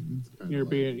 even then, it's kind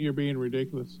You're being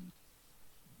ridiculous.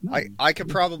 No, I could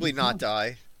probably not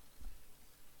die.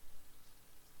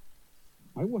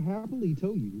 I will happily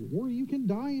tell you, or you can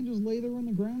die and just lay there on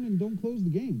the ground and don't close the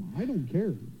game. I don't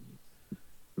care.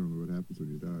 normally what happens when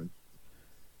you die.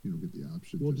 You don't get the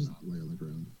option Well, to just- not lay on the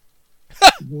ground.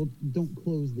 Well, don't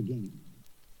close the game.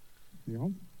 Like,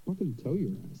 I'll fucking tow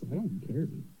your ass. I don't care.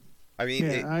 I mean,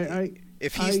 Yeah,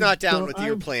 if he's not down so with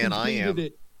your I've plan, I am.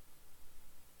 completed it.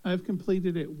 I've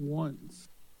completed it once,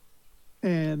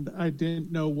 and I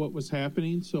didn't know what was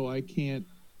happening, so I don't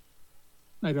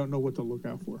know what to look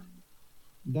out for.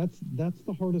 That's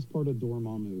the hardest part of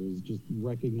Dormammu is just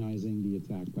recognizing the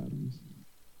attack patterns.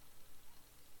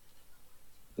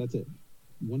 That's it.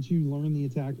 Once you learn the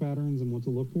attack patterns and what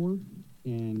to look for,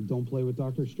 and don't play with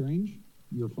Doctor Strange,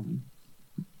 you're fine.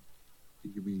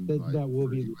 You mean That will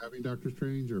for be- you having Doctor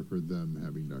Strange or for them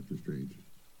having Doctor Strange?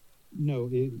 No,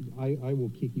 I will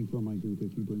kick you from my group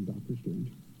if you bring Doctor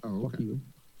Strange. Oh, Fuck okay. you.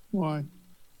 Why?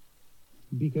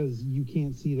 Because you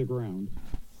can't see the ground.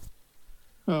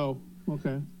 Oh,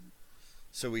 okay.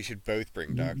 So we should both bring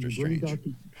You- Doctor you bring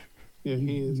Strange. Yeah,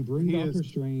 he is. You bring He Doctor is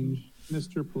Strange.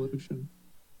 Mr. Pollution.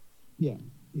 Yeah,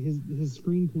 his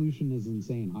screen pollution is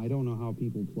insane. I don't know how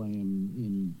people play him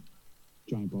in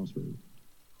Giant Boss Road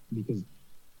because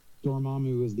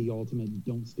Dormammu is the ultimate.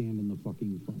 Don't stand in the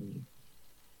fucking fire.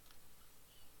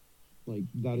 Like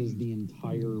that is the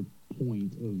entire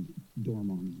point of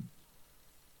Dormammu,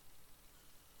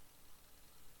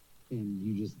 and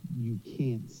you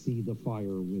can't see the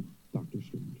fire with Doctor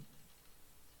Strange.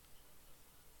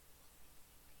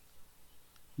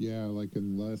 Yeah, like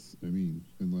unless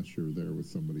you're there with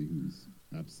somebody who's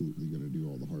absolutely going to do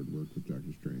all the hard work with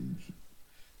Doctor Strange,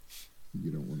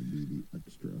 you don't want to be the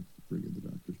extra bringing the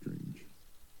Doctor Strange.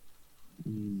 I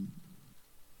mean,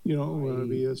 You don't want to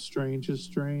be as strange as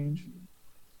strange.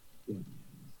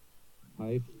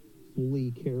 I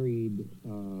fully carried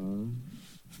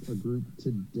a group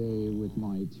today with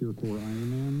my Tier 4 Iron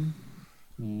Man,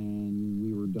 and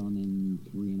we were done in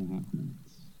 3.5 minutes.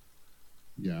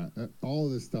 Yeah, all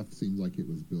of this stuff seems like it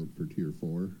was built for Tier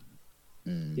 4,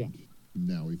 and Yeah.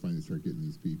 now we finally start getting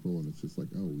these people, and it's just like,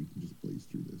 oh, we can just blaze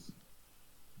through this.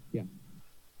 Yeah,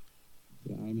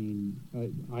 I mean,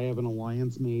 I have an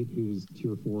alliance mate who's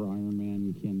Tier 4 Iron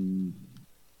Man, can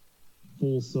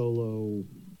full solo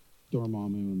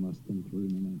Dormammu in less than 3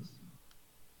 minutes.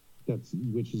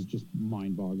 Which is just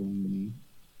mind-boggling to me.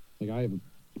 Like, I have a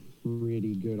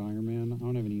pretty good Iron Man. I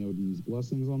don't have any Odin's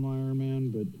Blessings on my Iron Man,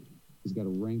 but he's got a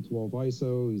rank 12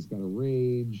 ISO, he's got a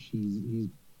Rage, he's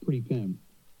pretty pimp.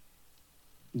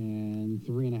 And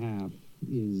 3.5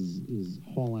 is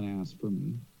hauling ass for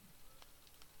me.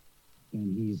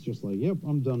 And he's just like, yep,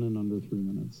 I'm done in under 3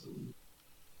 minutes.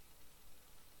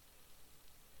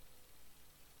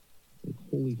 Like,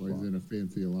 holy Why fuck. he's in a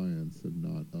fancy alliance and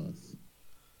not us?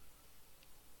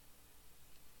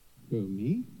 Who,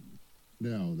 me?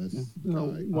 No, that's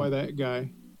No, guy. why that guy?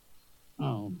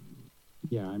 Oh.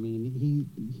 Yeah, I mean,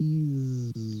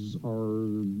 he's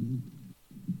our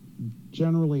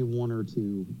generally 1 or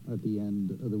 2 at the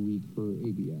end of the week for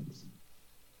ABX.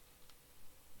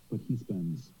 But he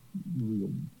spends real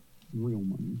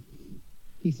money.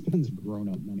 He spends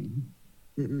grown-up money.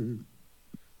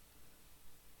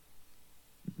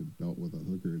 Adult with a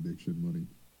hooker addiction money.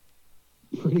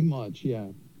 Pretty much, yeah.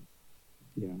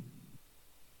 Yeah.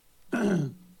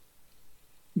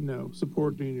 No,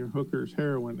 supporting your hooker's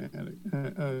heroin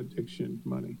addiction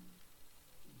money.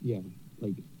 Yeah.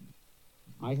 Like,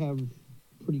 I have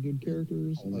pretty good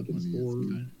characters. All I that can money score... is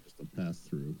kind of just a pass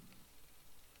through.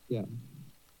 Yeah.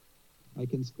 I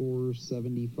can score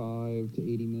 75 to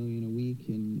 80 million a week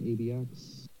in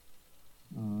ABX.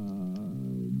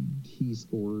 He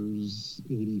scores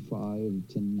 85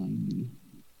 to 90.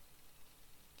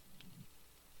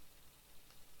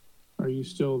 Are you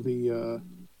still the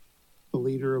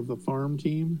leader of the farm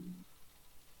team?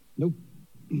 Nope.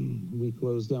 We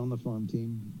closed down the farm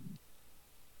team.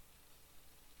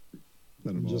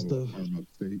 Let them Just all a- farm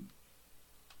upstate.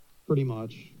 Pretty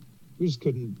much. We just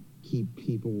couldn't keep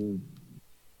people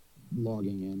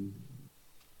logging in.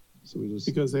 So we just...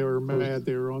 Because they were mad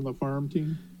they were on the farm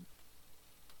team?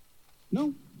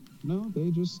 No,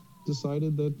 they just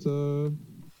decided that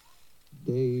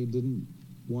they didn't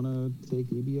want to take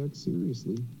ABX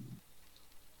seriously.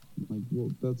 Like,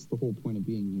 well, that's the whole point of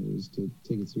being here, is to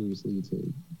take it seriously,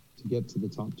 to get to the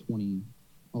top 20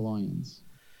 alliance.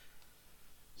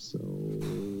 So,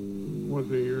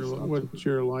 What's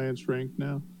your alliance rank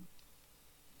now?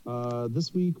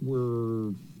 this week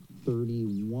we're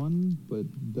 31, but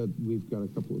that we've got a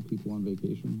couple of people on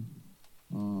vacation.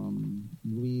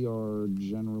 We are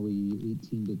generally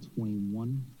 18 to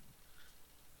 21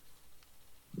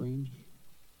 range,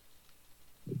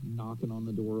 like knocking on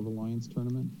the door of Alliance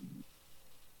tournament.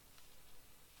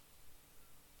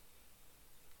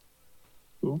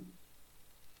 Cool.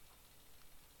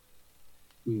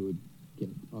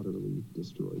 utterly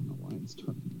destroyed an Alliance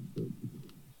tournament. But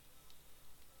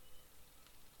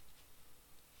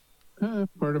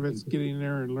Part of it's getting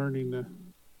there and learning it,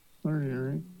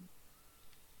 right?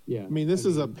 yeah, I mean, this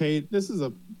is a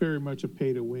very much a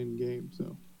pay to win game.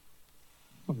 So,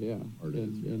 oh yeah, Art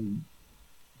is, yeah. and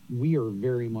we are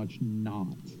very much not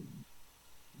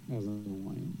as an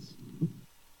Alliance,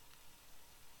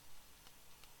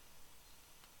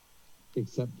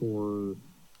 except for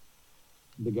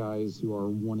the guys who are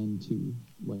 1 and 2.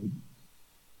 Like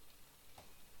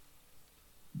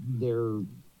they're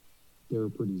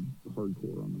pretty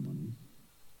hardcore on the money.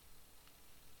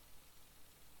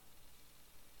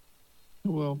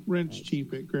 well, rent's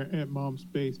cheap at Mom's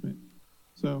basement.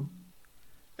 So,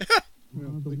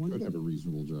 Well, the they one could guy- have a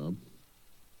reasonable job.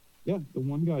 Yeah, the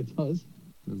one guy does.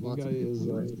 There's One lots of guy people is, with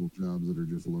reasonable jobs that are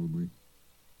just lonely.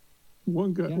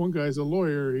 Yeah. one guy's a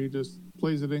lawyer. He just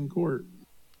plays it in court.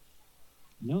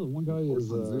 No, the one guy Or is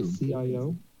on Zoom.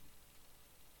 CIO.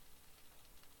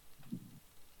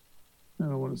 I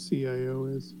don't know what a CIO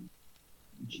is.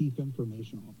 Chief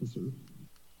Information Officer.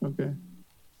 Okay,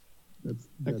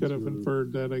 I could have your,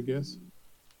 inferred that, I guess.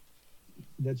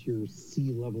 That's your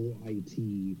C-level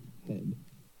IT head.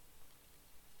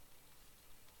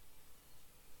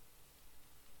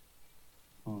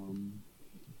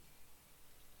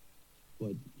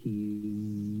 But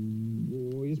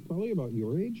he's probably about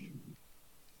your age.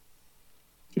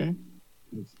 Okay,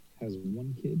 Has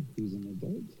one kid who's an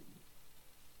adult.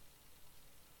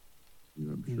 You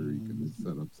know, I'm sure he can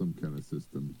set up some kind of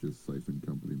system to just siphon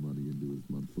company money into his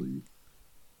monthly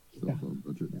cell phone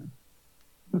budget.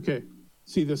 Yeah. okay.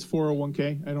 See this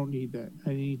 401k? I don't need that.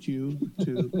 I need you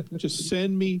to just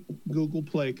send me Google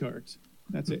Play cards.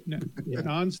 That's it. No, Yeah.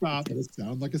 nonstop. It's gonna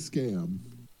sound like a scam.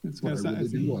 It's But gonna I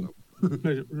really do want them.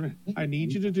 I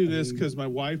need you to do this because my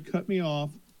wife cut me off.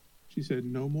 She said,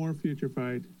 "No more future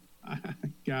fight.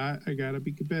 I gotta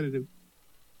be competitive."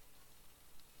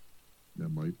 That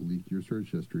might leak your search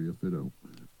history if they don't.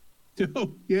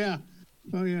 Oh yeah,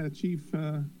 chief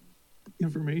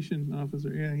information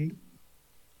officer.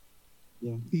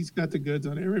 Yeah. He's got the goods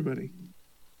on everybody.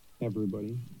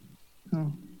 Everybody.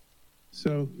 Oh,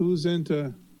 so who's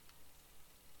into?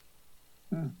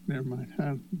 Never mind.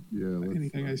 Yeah, let's,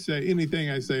 Anything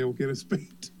I say will get us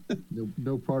baked.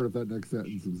 no part of that next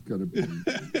sentence is gonna be.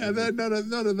 And then none of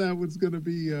that was going to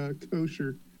be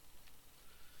kosher.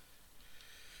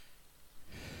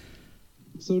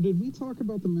 So did we talk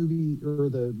about the movie or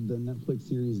the Netflix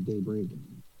series Daybreak?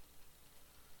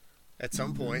 At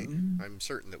some point, I'm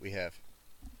certain that we have.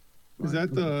 Is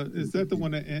that the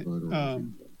one that? I don't know.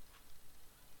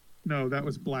 No, that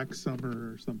was Black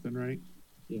Summer or something, right?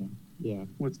 Yeah.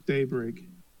 What's Daybreak?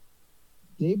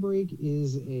 Daybreak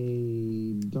is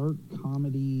a dark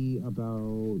comedy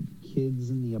about kids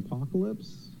in the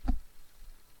apocalypse.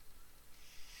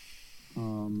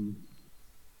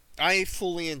 I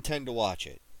fully intend to watch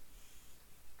it.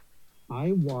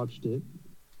 I watched it.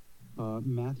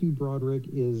 Matthew Broderick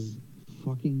is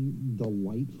fucking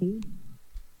delightful.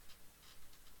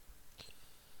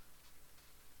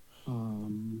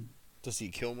 Does he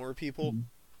kill more people?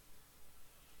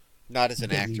 Not as an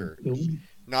does he actor. kill-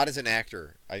 Not as an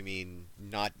actor. I mean,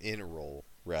 not in a role,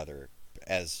 rather,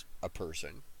 as a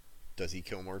person. Does he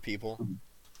kill more people?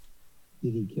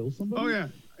 Did he kill somebody? Oh yeah,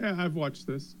 I've watched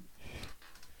this.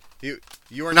 You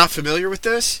are not familiar with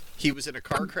this? He was in a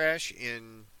car crash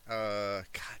in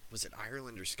was it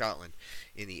Ireland or Scotland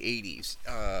in the 80s?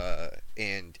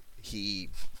 And he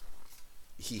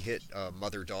hit a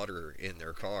mother-daughter in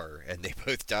their car, and they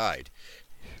both died.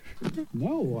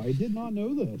 No, I did not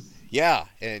know this. Yeah,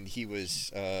 and he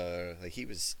was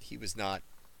not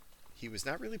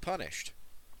really punished.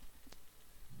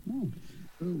 Oh,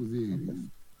 That was the 80s.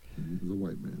 He was a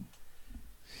white man.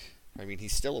 I mean,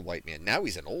 he's still a white man. Now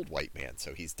he's an old white man,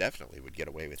 so he's definitely would get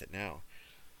away with it now.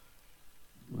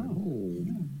 Oh,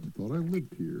 I thought I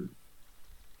lived here.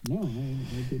 no,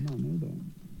 I did not know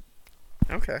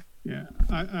that. Okay. Yeah,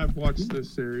 I've watched this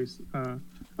series.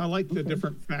 I like the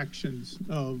different factions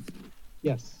of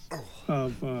Yes.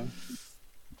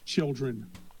 children.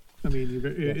 I mean,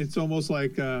 it's almost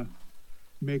like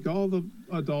make all the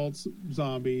adults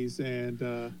zombies,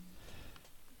 and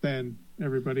then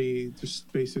everybody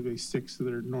just basically sticks to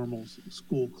their normal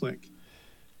school clique.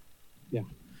 Yeah.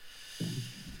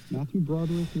 Matthew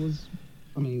Broderick was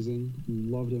amazing.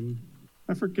 Loved him.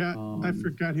 I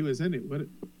forgot he was in it. What?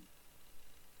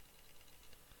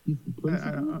 He's the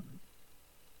principal.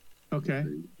 Okay,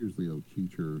 Usually a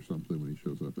teacher or something when he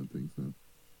shows up and things now.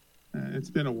 it's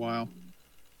been a while.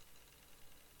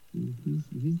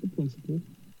 He's the principal.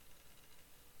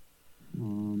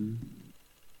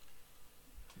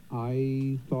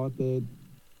 I thought that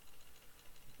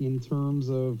in terms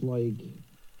of like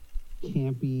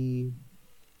campy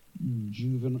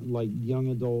like young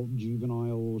adult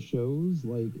juvenile shows,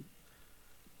 like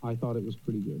I thought it was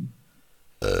pretty good.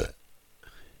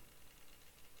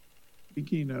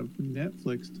 Speaking of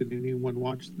Netflix, did anyone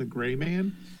watch The Gray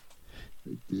Man?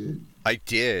 I did. I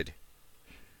did.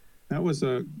 That was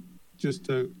just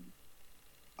a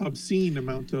obscene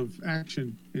amount of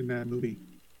action in that movie.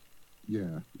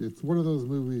 Yeah, it's one of those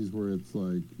movies where it's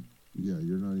like, yeah,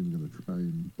 you're not even going to try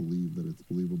and believe that it's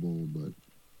believable, but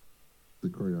the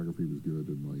choreography was good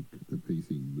and like the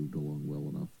pacing moved along well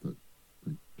enough that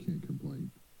I can't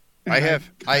complain. And I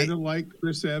kind of like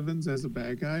Chris Evans as a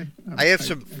bad guy. I have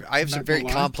some I'm very not gonna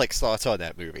lie. complex thoughts on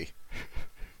that movie.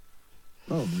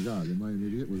 Oh my god, am I an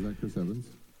idiot? Was that Chris Evans?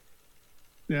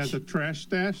 Yeah, the trash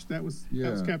stash. That was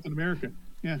Captain America.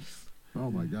 Yeah. Oh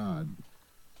my god.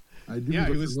 I knew Yeah,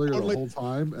 he he was was familiar totally- the whole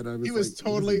time, and I was He was like,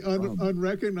 totally this is dumb.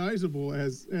 unrecognizable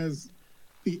as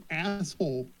the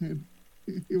asshole, and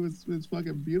it was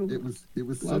fucking beautiful. It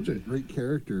was Loved such a it. great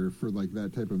character for like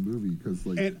that type of movie because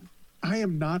like And I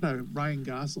am not a Ryan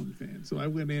Gosling fan, so I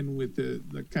went in with the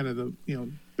kind of the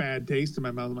bad taste in my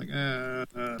mouth. I'm like,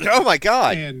 Oh my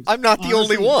god! And I'm not the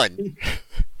only honestly, one.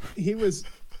 He was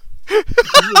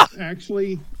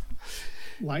actually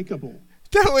likable.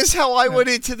 That was how I went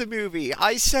into the movie.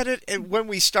 I said it, and when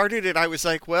we started it, I was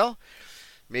like, well,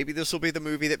 maybe this will be the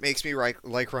movie that makes me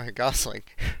like Ryan Gosling.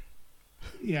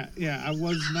 Yeah, I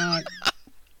was not.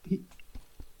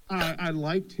 I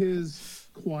liked his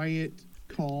quiet,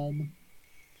 calm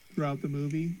throughout the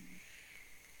movie.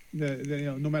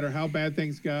 No matter how bad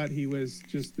things got, he was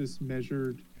just this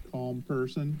measured, calm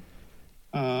person.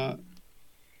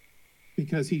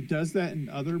 Because he does that in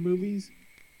other movies,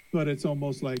 but it's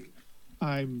almost like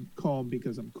I'm calm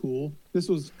because I'm cool. This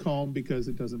was calm because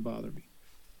it doesn't bother me,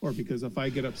 or because if I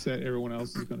get upset, everyone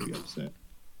else is going to get upset.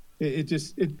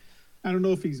 I don't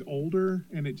know if he's older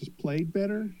and it just played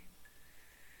better,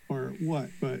 or what.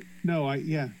 But no,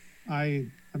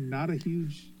 I'm not a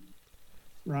huge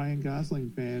Ryan Gosling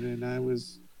fan, and I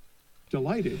was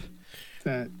delighted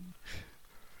that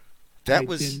I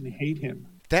didn't hate him.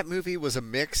 That movie was a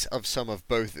mix of some of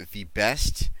both the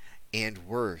best and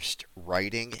worst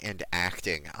writing and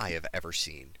acting I have ever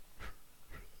seen.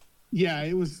 Yeah,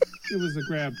 it was a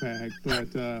grab bag,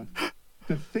 but the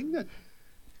thing that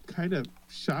kind of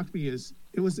shocked me is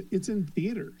it's in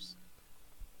theaters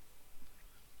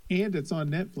and it's on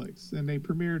Netflix, and they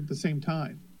premiered the same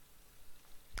time.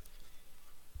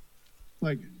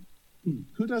 Like,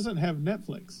 who doesn't have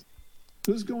Netflix?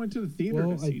 Who's going to the theater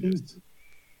to see this?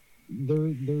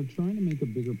 They're trying to make a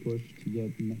bigger push to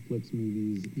get Netflix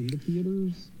movies into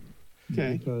theaters.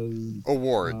 Okay. Because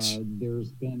awards.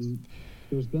 There's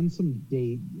been some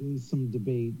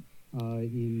debate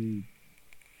in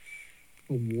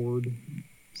award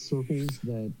circles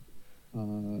that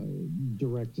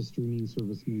direct to streaming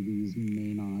service movies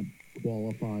may not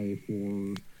qualify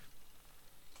for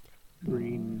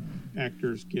Green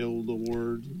Actors Guild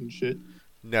Awards and shit.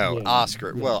 No, Yeah,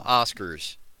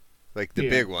 Oscars. Like the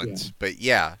big ones. Yeah. But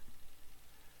yeah.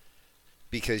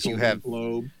 Because Golden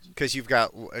Globe. Because you've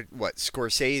got what,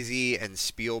 Scorsese and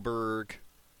Spielberg.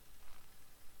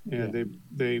 Yeah,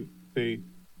 they're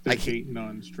hating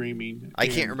on streaming. I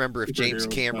can't remember if James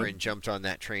superhero Cameron stuff. jumped on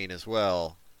that train as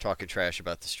well, talking trash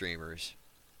about the streamers.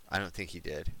 I don't think he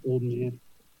did. Old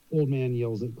man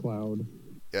yells at cloud.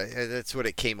 That's what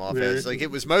it came off Very- as. Like,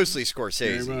 it was mostly Very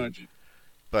Scorsese, much.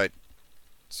 but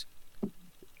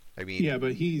I mean, Yeah,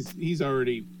 but he's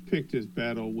already picked his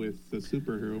battle with the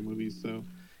superhero movies, so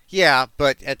yeah,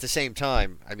 but at the same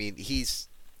time, I mean, he's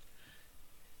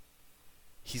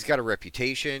got a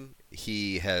reputation.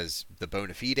 He has the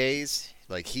bona fides.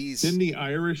 Like, didn't The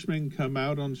Irishman come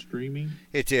out on streaming?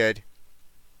 It did.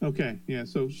 Okay, yeah,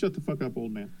 so shut the fuck up,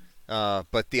 old man.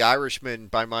 But The Irishman,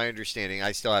 by my understanding,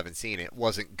 I still haven't seen it,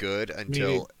 wasn't good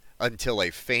until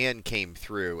a fan came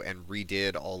through and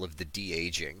redid all of the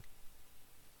de-aging.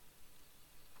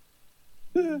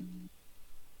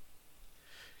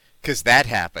 Because that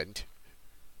happened.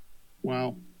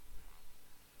 Wow.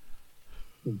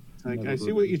 I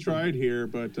see what you tried here,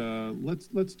 but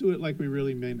let's do it like we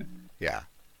really mean it. Yeah.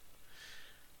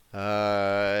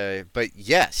 But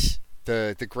yes,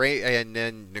 the great, and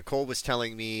then Nicole was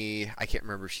telling me, I can't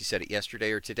remember if she said it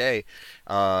yesterday or today,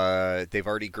 they've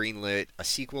already greenlit a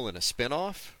sequel and a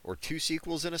spinoff, or 2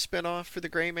 sequels and a spinoff for The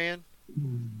Gray Man.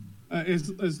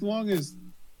 As long as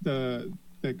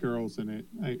that girl's in it,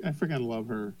 I freaking love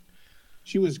her.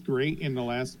 She was great in the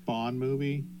last Bond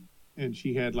movie, and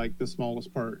she had like the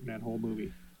smallest part in that whole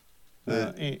movie.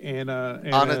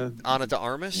 Anna de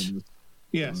Armas.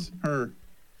 Yes, her.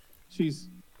 She's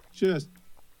just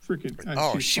freaking.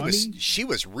 Oh, she's she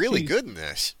was really She's- good in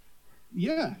this.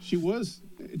 Yeah, she was.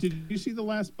 Did you see the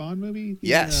last Bond movie?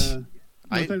 Yes.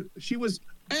 She was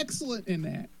excellent in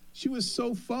that. She was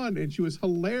so fun and she was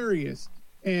hilarious.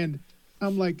 And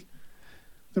I'm like,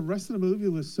 the rest of the movie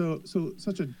was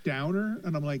such a downer.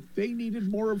 And I'm like, they needed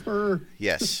more of her.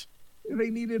 Yes. They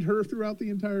needed her throughout the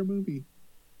entire movie.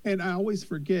 And I always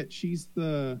forget she's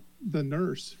the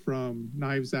nurse from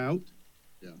Knives Out.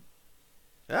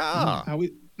 Ah, I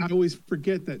always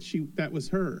forget that was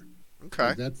her.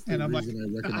 okay. That's the And I'm reason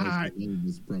I recognize "Ah." the name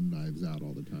is from Knives Out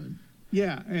all the time.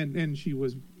 Yeah, and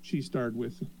she starred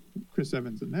with Chris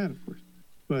Evans in that, of course.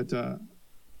 But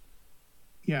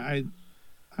yeah,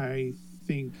 I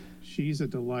think she's a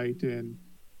delight, and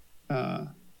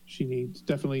she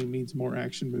definitely needs more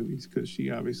action movies because she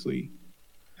obviously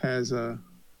has a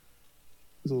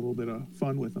little bit of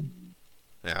fun with them.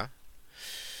 Yeah.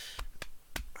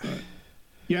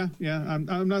 Yeah.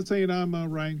 I'm not saying I'm a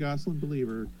Ryan Gosling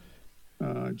believer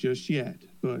just yet,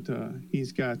 but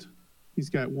he's got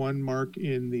one mark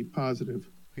in the positive.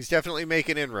 He's definitely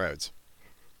making inroads.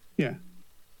 Yeah.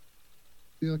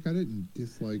 Yeah, like I didn't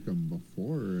dislike him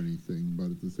before or anything, but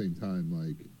at the same time,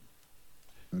 like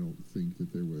I don't think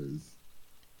that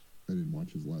I didn't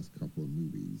watch his last couple of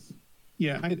movies.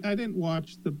 Yeah, I didn't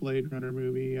watch the Blade Runner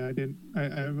movie. I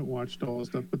haven't watched all the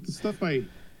stuff, but the stuff I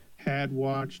had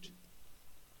watched,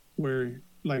 where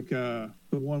like the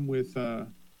one with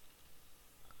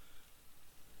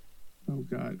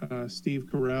Steve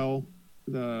Carell,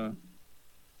 the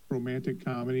romantic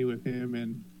comedy with him,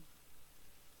 and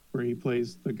where he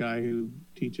plays the guy who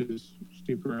teaches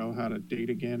Steve Carell how to date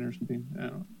again or something. I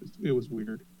don't know. It was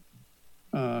weird.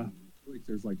 Like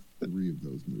there's like 3 of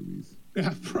those movies.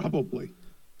 Yeah, probably.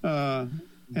 And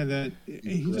then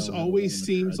he just Carell always had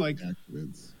seems tragic like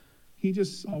accidents. he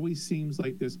just always seems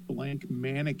like this blank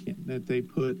mannequin that they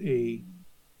put a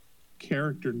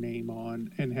character name on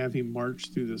and have him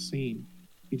march through the scene.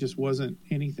 He just wasn't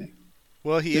anything.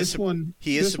 Well, he is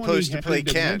supposed to had play a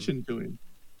Ken. dimension to him.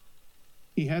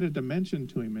 He had a dimension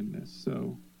to him in this,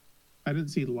 so I didn't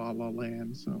see La La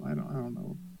Land, so I don't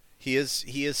know. He is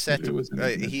set It to was in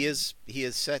it. he is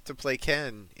set to play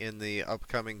Ken in the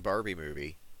upcoming Barbie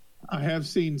movie. I have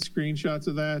seen screenshots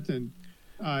of that, and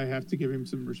I have to give him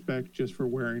some respect just for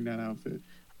wearing that outfit.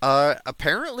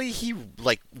 Apparently he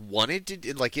like wanted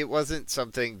to like it wasn't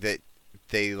something that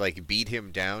they like beat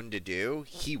him down to do.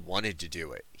 He wanted to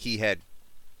do it. He had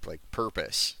like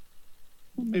purpose.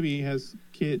 Well, maybe he has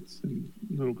kids and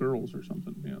little girls or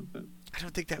something. That I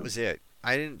don't think that was it.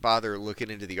 I didn't bother looking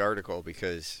into the article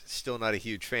because still not a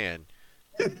huge fan.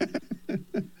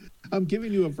 I'm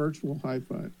giving you a virtual high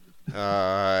five.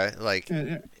 Like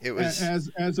And, it was.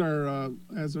 as our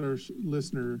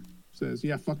listener says,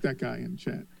 yeah, fuck that guy in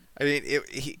chat. I mean,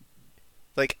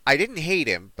 like I didn't hate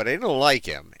him, but I didn't like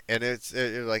him, and it's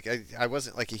like I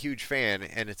wasn't like a huge fan,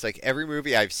 and it's like every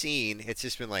movie I've seen, it's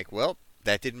just been like, well,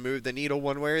 that didn't move the needle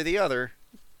one way or the other.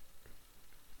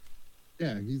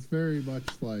 Yeah, he's very much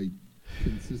like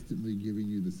consistently giving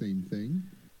you the same thing,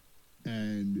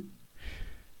 and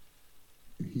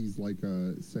he's like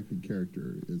a second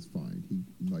character is fine. He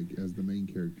like as the main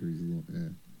character he's a little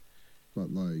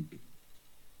but like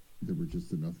there were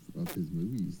just enough of his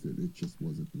movies that it just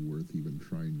wasn't worth even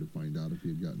trying to find out if he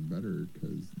had gotten better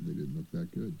because they didn't look that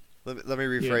good. Let me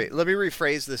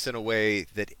rephrase this in a way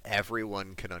that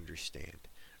everyone can understand.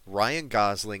 Ryan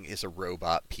Gosling is a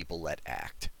robot people let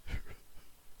act.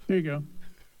 There you go.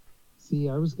 See,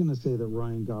 I was going to say that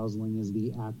Ryan Gosling is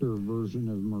the actor version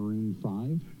of Maroon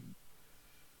 5.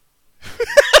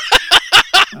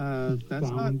 That's not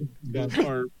Found that that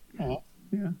far off.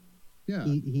 Yeah. Yeah,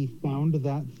 he found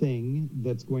that thing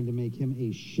that's going to make him a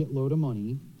shitload of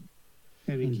money.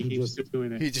 And he And he keeps just-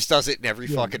 doing it. He just does it in every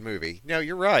Yeah. fucking movie. No,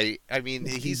 you're right. I mean,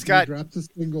 he he's got. drops a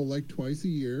single like twice a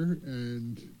year,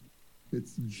 and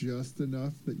it's just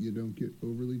enough that you don't get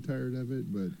overly tired of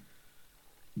it, but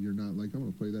you're not like I'm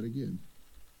gonna play that again.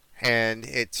 And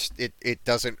it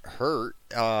doesn't hurt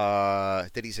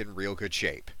that he's in real good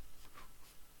shape.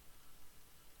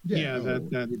 Yeah, no,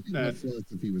 that- it'd be that- much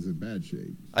less if he was in bad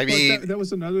shape. I But mean, that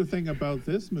was another thing about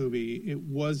this movie. It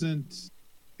wasn't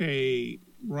a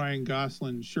Ryan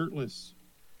Gosling shirtless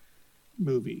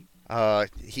movie.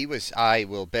 he was. I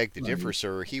will beg to Right. differ,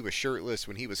 sir. He was shirtless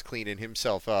when he was cleaning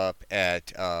himself up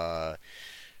at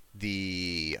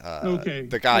the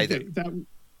guy that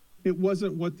it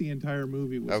wasn't what the entire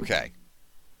movie was. Okay,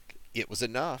 it was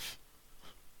enough.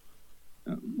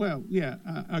 Well, yeah.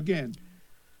 Again,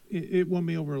 it won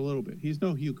me over a little bit. He's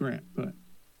no Hugh Grant, but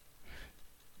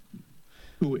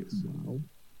Who is? Wow.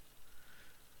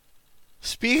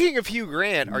 Speaking of Hugh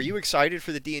Grant, are you excited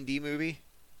for the D&D movie?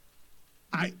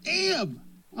 I am.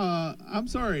 I'm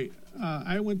sorry.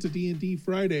 I went to D&D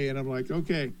Friday, and I'm like,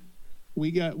 okay,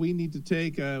 we need to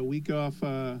take a week off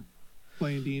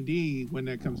playing D&D when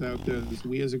that comes out, because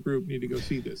we as a group need to go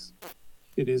see this.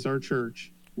 It is our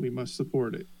church. We must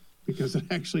support it because it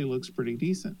actually looks pretty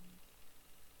decent.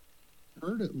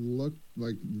 Heard it looked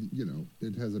like,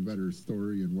 it has a better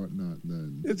story and whatnot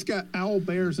than. It's got owl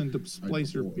bears and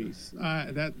displacer before. beasts.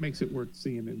 That makes it worth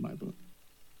seeing in my book.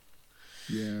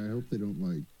 Yeah, I hope they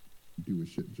don't do a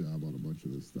shit job on a bunch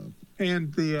of this stuff.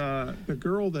 And the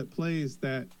girl that plays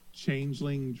that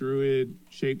changeling druid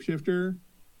shapeshifter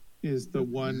is the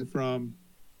one from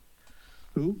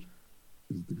who?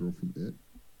 Is the girl from It?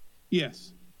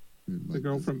 Yes, And, the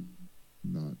girl this from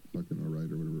Not Fucking Alright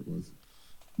or whatever it was.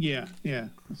 yeah.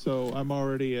 So I'm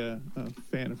already a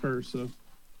fan of her, so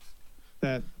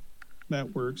that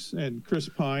works. And Chris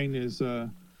Pine is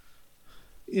a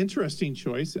interesting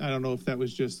choice. I don't know if that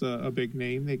was just a big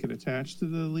name they could attach to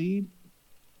the lead,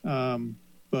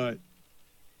 but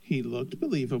he looked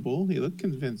believable. He looked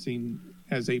convincing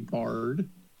as a bard.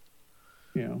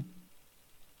 Yeah,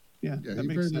 Yeah, that he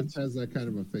makes very sense. much has that kind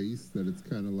of a face that it's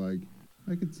kind of like,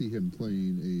 I could see him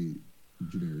playing a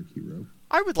generic hero.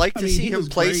 I would like to mean, see he him was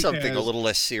play great something a as- little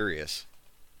less serious.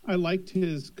 I liked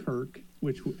his Kirk,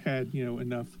 which had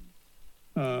enough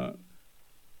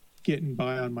getting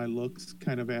by on my looks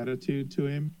kind of attitude to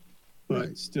him, but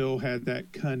Right. still had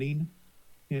that cunning,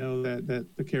 that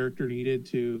the character needed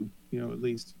to at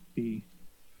least be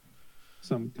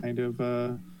some kind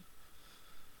of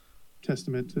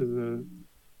testament to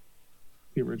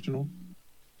the original.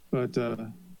 But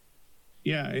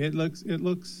yeah, it looks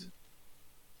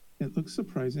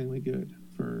surprisingly good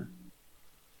for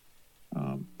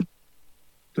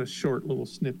the short little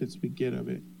snippets we get of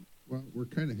it. Well, we're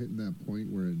kind of hitting that point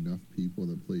where enough people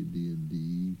that play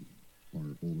D&D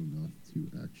are old enough to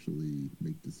actually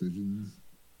make decisions.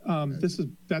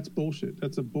 That's bullshit.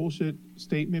 That's a bullshit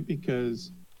statement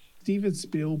because Steven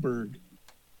Spielberg,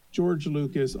 George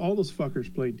Lucas, all those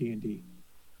fuckers played D&D.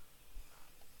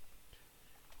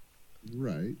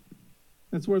 Right.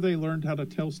 That's where they learned how to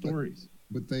tell stories.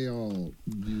 But they all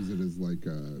use it as like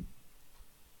part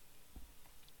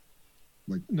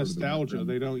of the Nostalgia. background.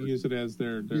 They don't use it as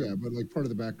their Yeah, but like part of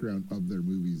the background of their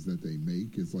movies that they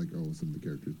make is like, oh, some of the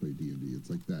characters play D&D. It's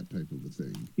like that type of a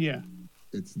thing. yeah.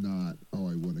 It's not, oh,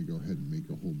 I want to go ahead and make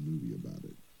a whole movie about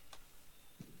it.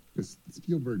 Because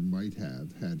Spielberg might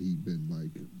have, had he been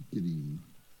like getting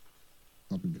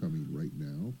up and coming right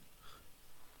now,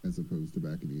 as opposed to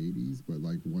back in the 80s. But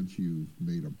like once you've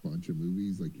made a bunch of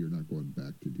movies, like you're not going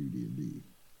back to do D&D.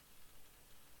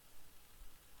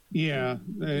 Yeah,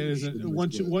 it isn't.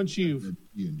 Once you've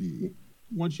D&D.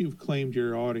 once you've claimed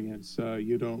your audience,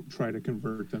 you don't try to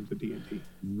convert them to D&D.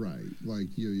 Right. Like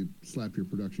you slap your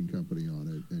production company on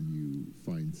it and you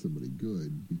find somebody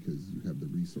good because you have the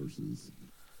resources,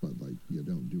 but like you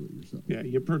don't do it yourself. Yeah,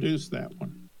 you produce that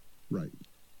one. Right.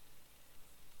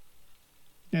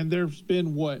 And there's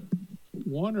been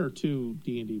one or two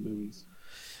D&D movies.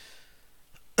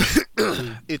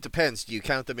 It depends. Do you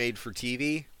count the made for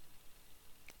TV?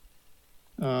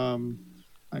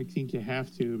 I think you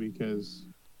have to because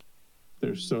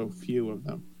there's so few of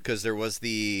them. Because there was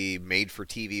the made for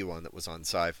TV one that was on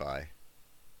Sci-Fi.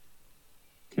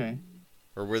 Okay.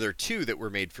 Or were there two that were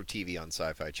made for TV on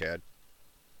Sci-Fi, Chad?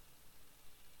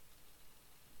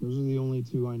 Those are the only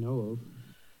two I know of.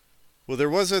 Well, there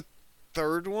was a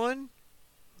third one.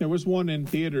 There was one in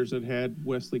theaters that had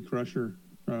Wesley Crusher.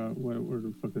 Where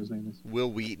the fuck his name is?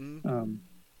 Will Wheaton.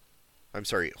 I'm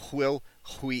sorry, Will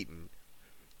Wheaton.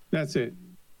 That's it.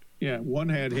 Yeah, one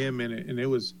had him in it, and it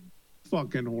was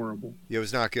fucking horrible. It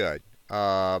was not good.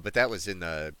 But that was in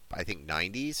the, I think,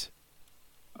 90s.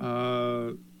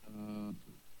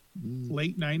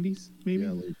 Late 90s, maybe?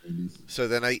 Yeah, late 90s. So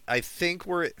then I think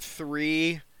we're at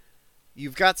 3.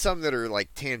 You've got some that are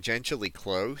like tangentially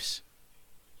close.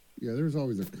 Yeah, there's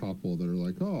always a couple that are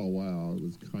like, oh, wow, it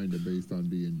was kind of based on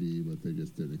D&D, but they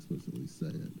just didn't explicitly say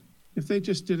it. If they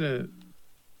just did a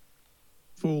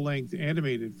full-length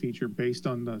animated feature based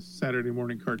on the Saturday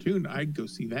morning cartoon, I'd go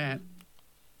see that.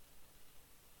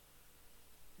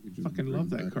 You just Fucking bring love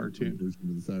that back a cartoon. version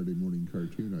of the Saturday morning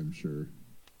cartoon, I'm sure.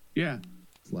 Yeah,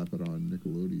 Slap it on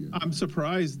Nickelodeon. I'm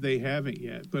surprised they haven't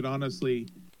yet. But honestly,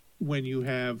 when you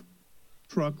have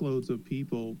truckloads of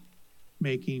people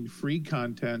making free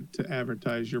content to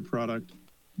advertise your product,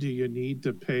 do you need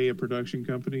to pay a production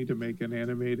company to make an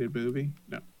animated movie?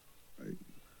 No.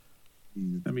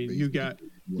 I mean, you got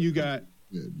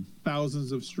did.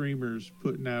 thousands of streamers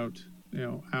putting out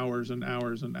hours and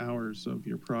hours and hours of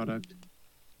your product.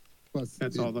 Plus,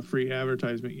 That's all the free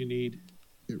advertisement you need.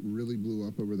 It really blew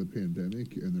up over the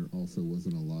pandemic, and there also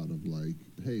wasn't a lot of like,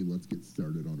 hey, let's get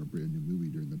started on a brand new movie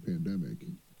during the pandemic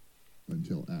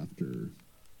until after.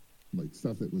 Like,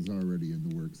 stuff that was already in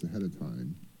the works ahead of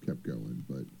time kept going,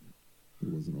 but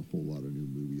there wasn't a whole lot of new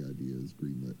movie ideas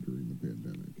greenlit during the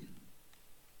pandemic.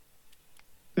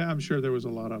 Yeah, I'm sure there was a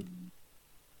lot of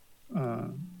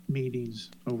meetings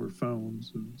over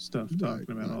phones and stuff talking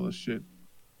about all this shit.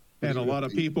 But And a even lot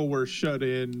if of they- people were shut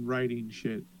in writing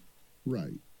shit.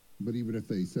 Right. But even if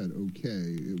they said, okay,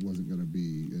 it wasn't going to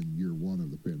be in year one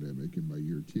of the pandemic, and by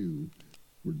year two,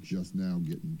 we're just now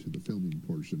getting to the filming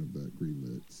portion of that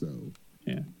greenlit. So,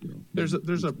 Yeah. there's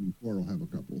There's a will have a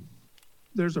couple.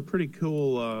 there's a pretty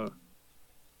cool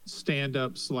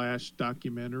stand-up /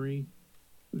 documentary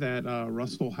that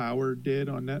Russell Howard did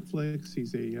on Netflix.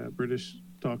 He's a British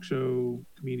talk show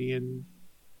comedian,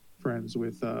 friends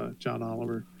with John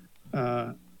Oliver.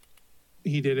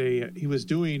 He was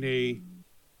doing a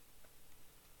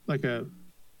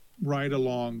ride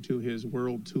along to his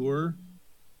world tour,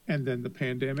 and then the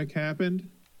pandemic happened.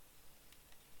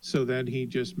 So then he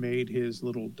just made his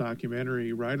little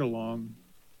documentary ride along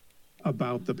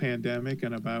about the pandemic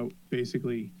and about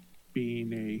basically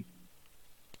being a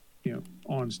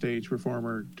on stage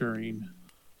performer during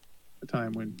a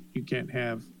time when you can't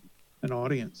have an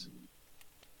audience.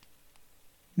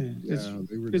 Yeah,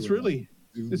 They were it's doing really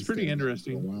Zoom it's pretty stand-up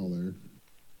interesting. for a while there.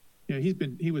 Yeah,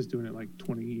 he was doing it like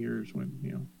 20 years when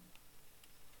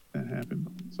that happened.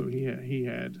 So he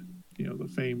had the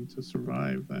fame to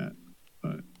survive that.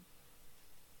 But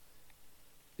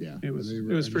Yeah, it was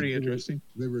and pretty interesting.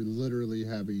 They were literally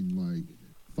having like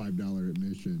 $5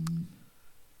 admission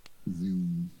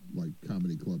Zoom like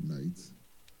comedy club nights.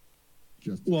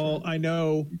 Just to Well, try I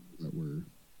know that were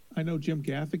Jim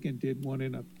Gaffigan did one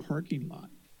in a parking lot.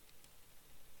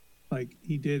 Like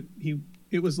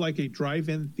it was like a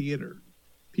drive-in theater.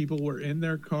 People were in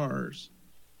their cars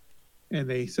and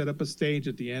they set up a stage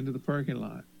at the end of the parking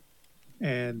lot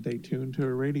and they tuned to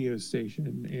a radio station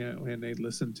and they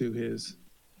listened to his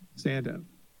stand-up.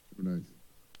 nice.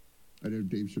 I know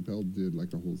Dave Chappelle did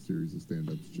like a whole series of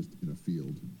stand-ups just in a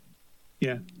field.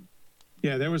 Yeah.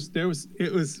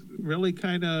 It was really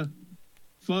kind of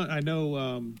fun. I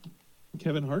know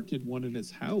Kevin Hart did one in his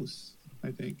house,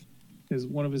 I think.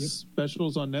 One of his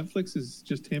specials on Netflix is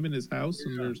just him in his house,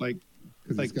 and there's 'Cause like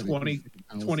he's got a 20 huge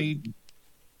house 20 in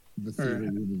the theater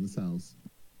room in his house.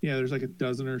 yeah, there's like a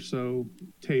dozen or so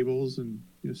tables and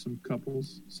some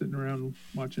couples sitting around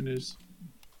watching his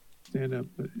stand up.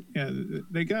 But yeah,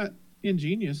 they got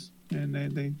ingenious, and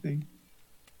they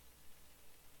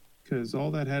because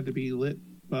all that had to be lit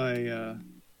by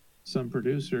some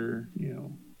producer,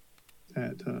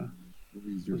 that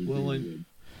Movies was are willing- really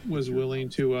was willing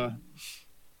to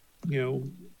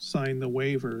sign the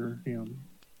waiver,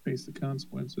 face the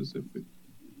consequences if it.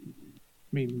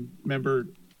 I mean, remember,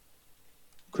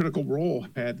 Critical Role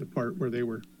had the part where they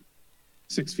were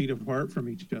 6 feet apart from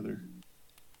each other.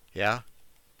 Yeah.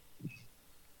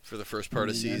 For the first part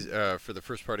of I mean, season, for the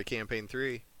first part of campaign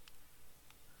 3.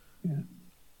 Yeah.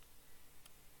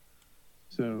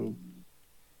 So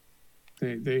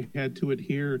they had to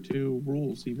adhere to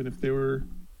rules, even if they were,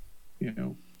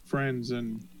 friends,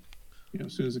 and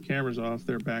as soon as the camera's off,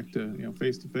 they're back to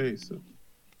face to face. So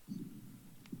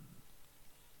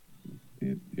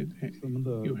Some of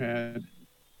the you had.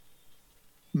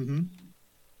 Mm-hmm.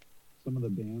 some of the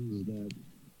bands that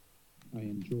I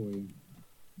enjoy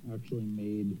actually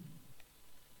made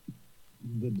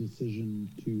the decision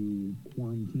to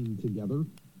quarantine together.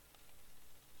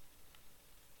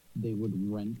 They would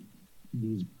rent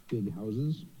these big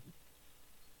houses,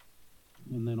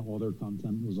 and then all their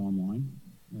content was online,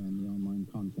 and the online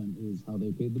content is how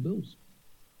they paid the bills.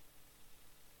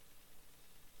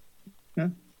 Yeah.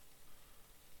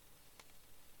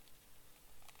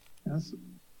 Yes.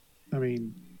 I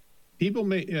mean,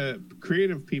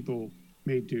 creative people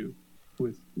may do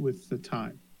with the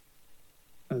time,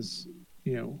 as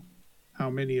how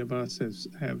many of us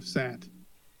have sat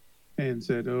and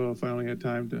said, "Oh, if I only had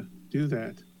time to do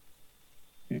that,"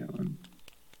 and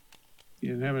you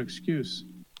didn't have an excuse.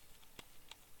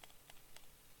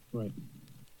 Right.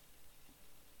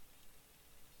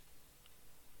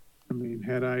 I mean,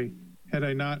 had I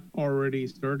not already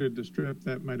started the strip,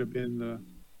 that might have been the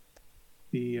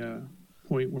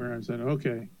point where I said,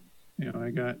 "Okay,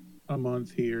 I got a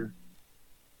month here,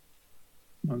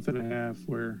 month and a half,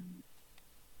 where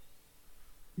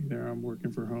either I'm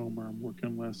working from home or I'm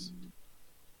working less.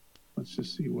 Let's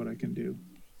just see what I can do."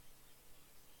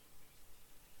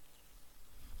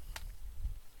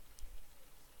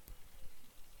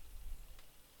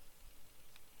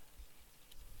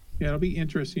 Yeah, it'll be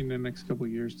interesting in the next couple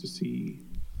of years to see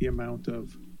the amount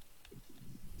of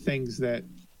things that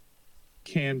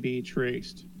can be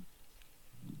traced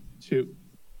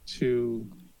to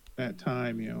that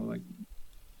time. You know, like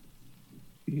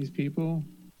these people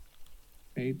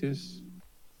made this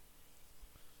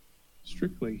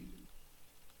strictly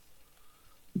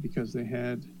because they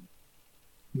had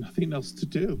nothing else to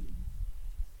do.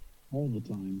 All the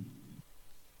time.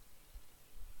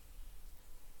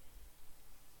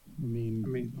 I mean,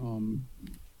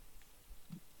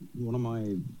 one of my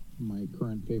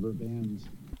current favorite bands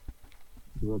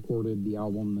recorded the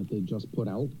album that they just put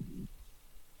out,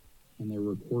 and they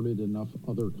recorded enough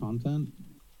other content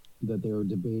that they are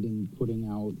debating putting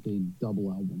out a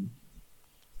double album.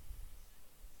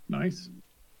 Nice.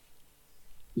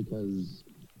 Because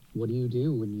what do you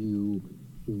do when you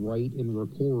write and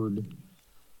record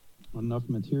enough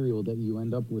material that you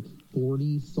end up with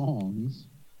 40 songs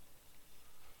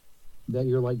that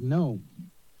you're like, no,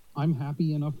 I'm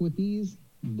happy enough with these,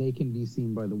 they can be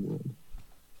seen by the world.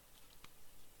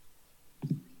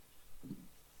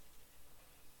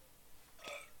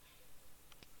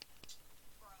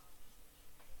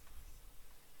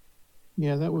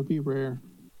 Yeah, that would be rare.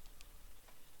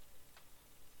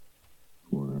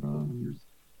 For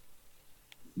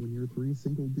when you're three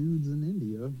single dudes in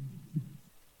India,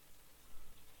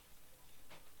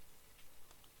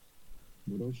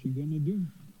 what else you gonna do?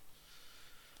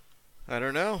 I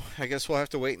don't know. I guess we'll have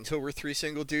to wait until we're three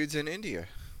single dudes in India.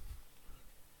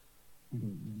 I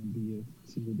don't want to be a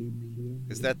single dude in India.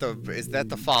 Is that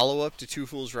the follow up to Two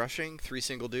Fools Rushing? Three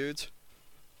single dudes?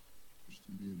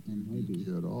 To be a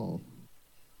dude at all.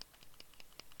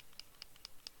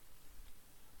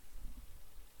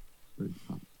 Very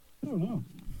hot. I don't know.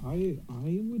 I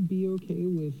would be okay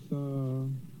with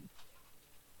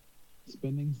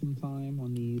spending some time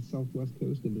on the southwest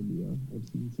coast of India. I've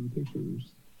seen some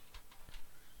pictures.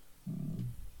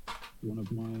 One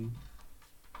of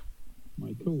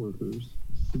my coworkers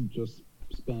just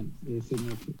spent a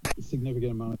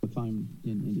significant amount of time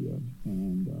in India,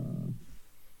 and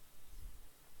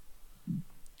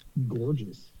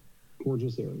gorgeous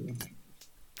area.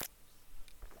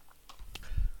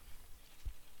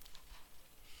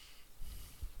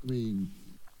 I mean,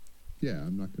 yeah,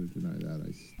 I'm not going to deny that.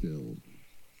 I still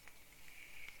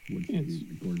would be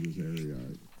a gorgeous area.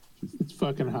 It's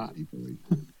fucking hot. It's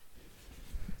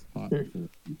hot and full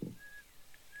of people.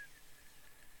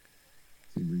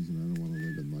 Same reason I don't want to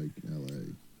live in, like, LA.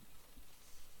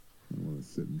 I don't want to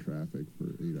sit in traffic for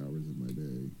 8 hours of my day,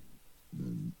 and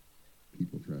then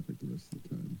people traffic the rest of the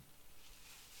time.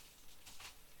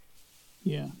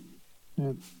 Yeah.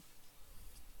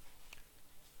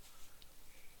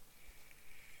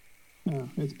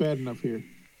 It's bad enough here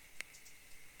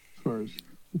as far as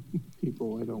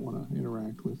people I don't want to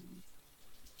interact with.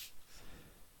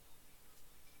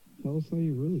 Tell us how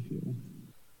you really feel.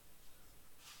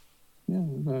 Yeah,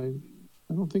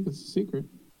 I don't think it's a secret.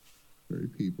 Very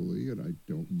people-y, and I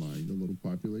don't mind a little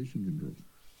population control.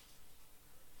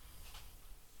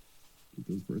 Keep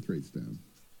those birth rates down.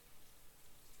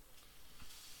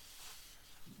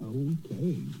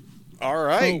 Okay. All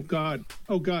right.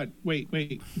 Oh God. Wait.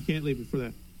 You can't leave it for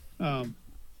that.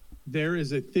 There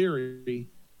is a theory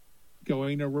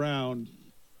going around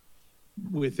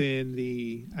within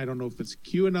the, I don't know if it's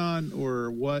QAnon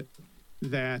or what,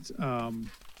 that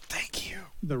Thank you.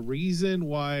 the reason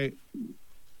why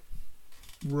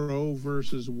Roe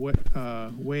versus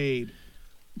Wade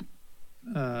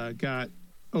got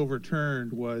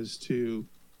overturned was to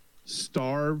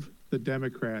starve the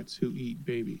Democrats who eat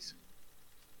babies.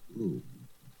 Ooh.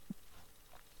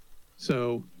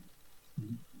 So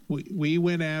we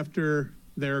went after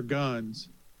their guns,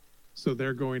 so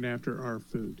they're going after our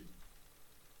food.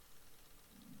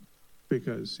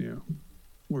 Because,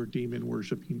 we're demon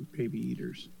worshiping baby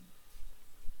eaters.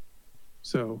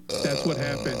 So that's what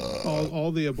happened.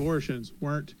 All the abortions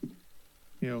weren't,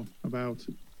 about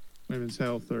women's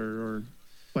health or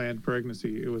planned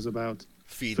pregnancy. It was about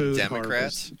Feed food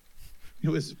Democrats. harvest. It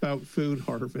was about food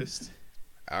harvest.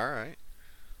 All right.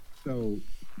 So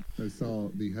I saw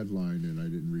the headline, and I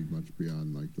didn't read much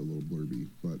beyond like the little blurby,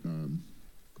 but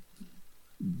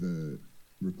the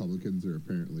Republicans are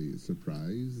apparently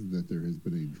surprised that there has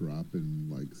been a drop in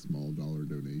like small dollar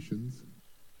donations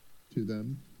to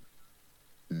them,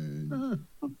 and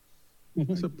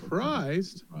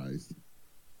Surprised.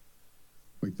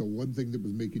 Like the one thing that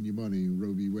was making you money,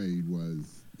 Roe v. Wade,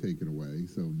 was taken away,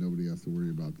 so nobody has to worry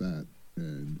about that,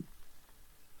 and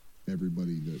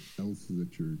everybody else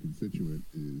that your constituent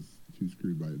is too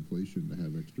screwed by inflation to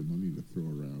have extra money to throw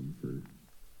around for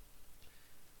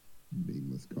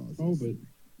nameless causes. Oh, but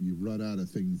you run out of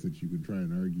things that you can try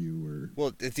and argue or.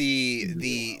 Well,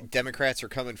 the Democrats are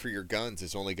coming for your guns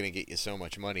is only going to get you so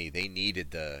much money. They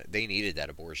needed that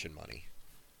abortion money.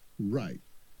 Right.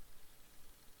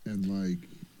 And like,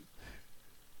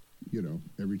 you know,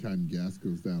 every time gas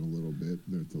goes down a little bit,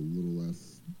 there's a little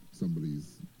less.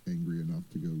 Somebody's angry enough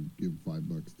to go give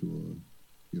 $5 to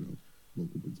a, you know,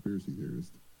 local conspiracy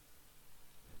theorist.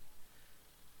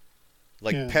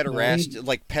 Like Yeah,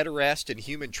 pederast and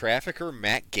human trafficker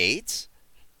Matt Gaetz.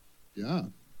 Yeah.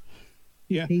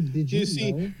 Yeah. Hey, did you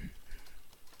see? know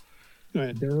Go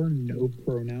ahead. there are no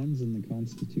pronouns in the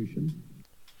Constitution?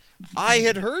 I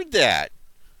had heard that.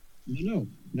 No.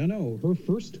 Her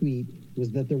first tweet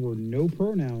was that there were no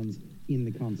pronouns in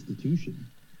the Constitution.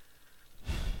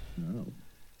 No.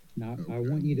 Now, Okay. I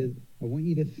want you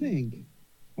to think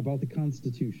about the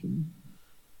Constitution.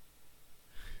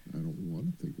 I don't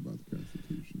want to think about the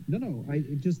Constitution. No, I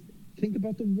just think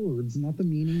about the words, not the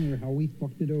meaning or how we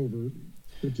fucked it over.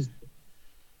 But just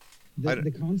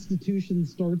the Constitution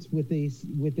starts with a.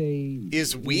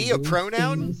 Is we a very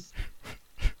pronoun? famous-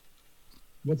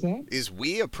 What's that? Is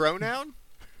we a pronoun?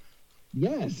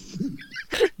 Yes.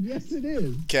 Yes, it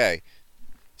is. Okay.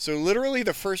 So literally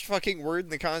the first fucking word in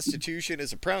the Constitution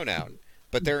is a pronoun,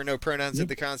 but there are no pronouns in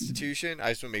the Constitution. I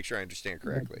just want to make sure I understand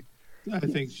correctly. I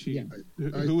think she. Yeah.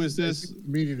 Who is this? I think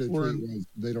the meaning of the Or- tweet was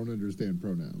they don't understand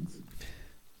pronouns.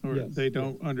 Or Yes. they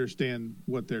don't understand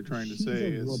what they're trying to She's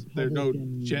say. a Is there's no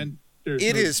Republican- There's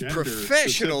It no is gender-specific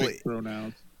professional-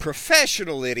 pronouns.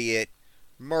 Professional idiot,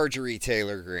 Marjorie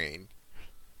Taylor Greene.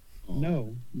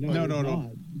 No. No.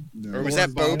 Not. No. Or was that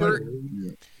Boebert?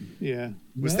 Yeah. Yeah.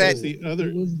 Was No, that- the other-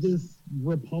 It was this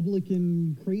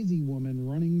Republican crazy woman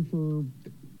running for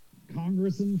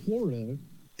Congress in Florida.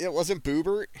 It wasn't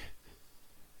Boebert.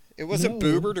 It wasn't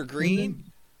No. Boebert or Green.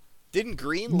 Didn't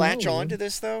Green latch No. on to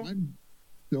this though? I'm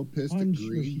still pissed I'm at sure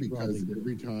Green she because probably did.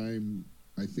 every time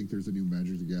I think there's a new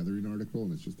Magic the Gathering article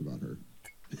and it's just about her.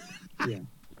 Yeah.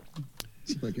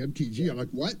 It's like MTG. I'm like,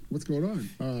 what? What's going on?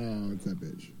 Oh, it's that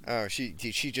bitch. Oh, she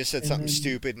just said And something then-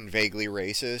 stupid and vaguely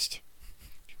racist.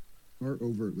 Or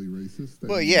overtly racist. I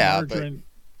Well, mean, yeah, but Margarine-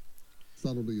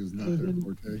 Subtlety is not So their then-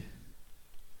 forte.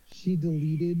 She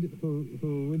deleted her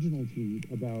original tweet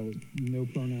about no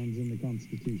pronouns in the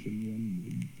Constitution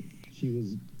when she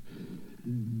was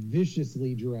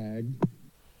viciously dragged,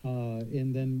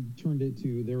 and then turned it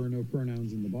to there are no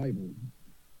pronouns in the Bible.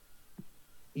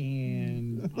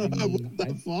 And I mean, what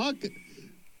the fuck?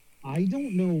 I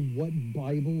don't know what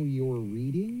Bible you're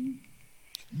reading,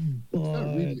 I'm but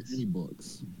not reading any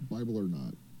books, Bible or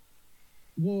not.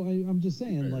 well, I'm just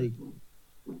saying, Fair. like,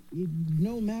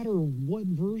 no matter what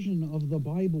version of the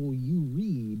Bible you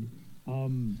read,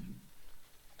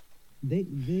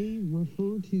 they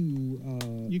refer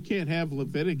to You can't have the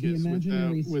Leviticus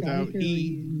imaginary without sky fairy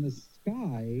he. in the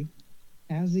sky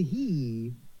as a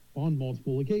he on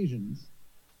multiple occasions.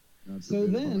 God So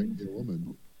forbid if I then- get a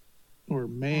woman. Or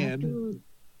man.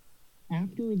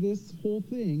 After this whole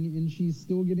thing, and she's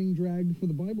still getting dragged for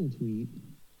the Bible tweet,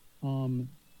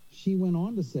 she went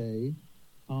on to say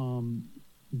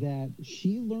that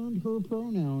she learned her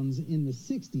pronouns in the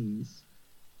 60s,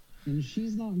 and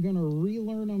she's not going to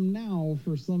relearn them now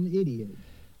for some idiot.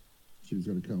 She's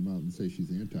going to come out and say she's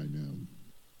anti-noun.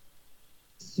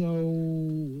 So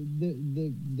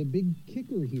the big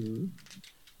kicker here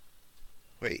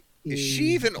wait, is she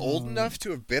even old uh, enough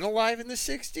to have been alive in the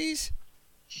 60s?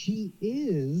 she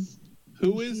is.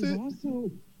 Who is she's it?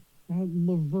 also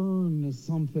Laverne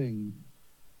something.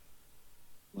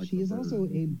 Like She is the also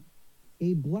bird.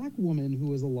 a black woman who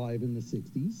was alive in the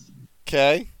 60s.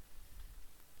 Okay.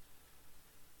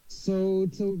 So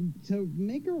to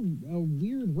make a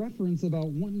weird reference about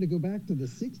wanting to go back to the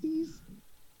 60s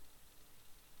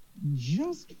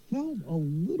just felt a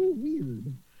little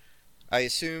weird. I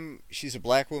assume she's a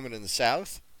black woman in the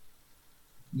South?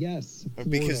 Yes,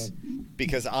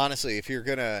 Because honestly, if you're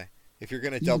gonna You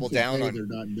double can say, down hey, on they're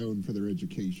not known for their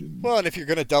education. well, and if you're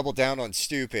gonna double down on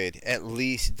stupid, at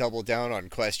least double down on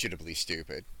questionably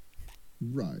stupid.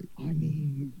 Right. I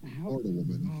mean, how? Florida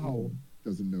woman. Wow.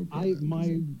 Doesn't know I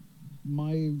pronouns.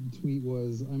 my tweet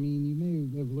was, I mean, you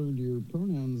may have learned your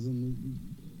pronouns in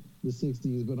the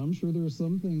 60s, but I'm sure there are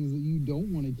some things that you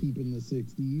don't want to keep in the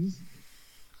 60s.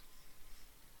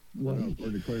 Well, Like,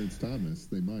 according to Clarence Thomas,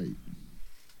 they might.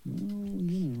 well,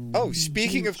 you know. Oh,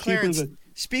 speaking of Clarence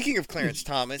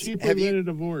Thomas, Cheaper have than you a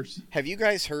divorce.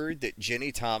 guys heard that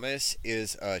Jenny Thomas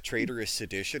is a traitorous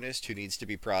seditionist who needs to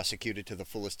be prosecuted to the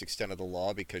fullest extent of the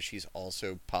law because she's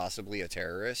also possibly a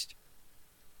terrorist?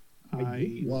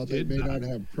 I While they did may not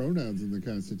have pronouns in the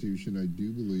Constitution, I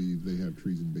do believe they have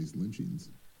treason-based lynchings.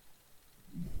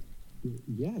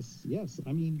 Yes.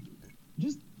 I mean,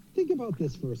 just think about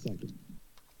this for a second.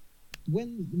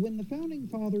 When the founding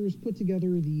fathers put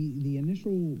together the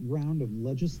initial round of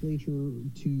legislature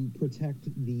to protect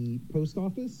the post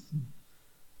office,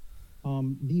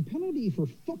 the penalty for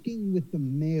fucking with the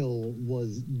mail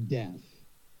was death.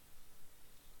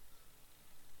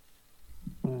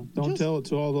 Don't Just- tell it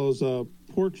to all those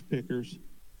porch pickers.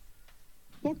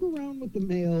 Fuck around with the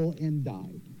mail and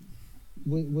die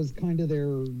was kind of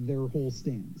their whole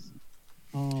stance.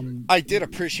 I did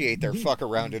appreciate their fuck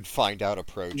around and find out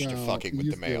approach to Well, fucking you with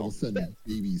the used to be able mail. to send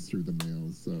babies through the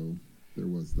mail, so there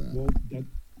was that. Well,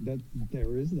 that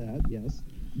there is that, yes,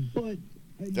 but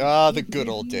The if- good if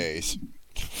old you- days.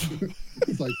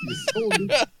 It's like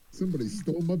somebody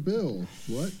stole my bill.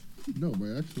 What? No,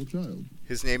 my actual child.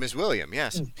 His name is William,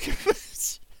 yes.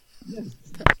 Yes.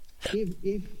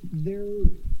 If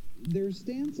their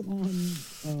stance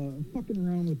on fucking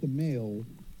around with the mail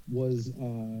was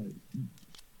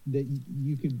that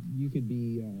you could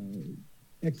be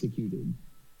executed,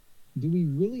 do we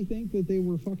really think that they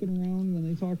were fucking around when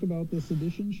they talked about the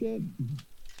sedition shit?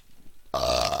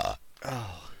 I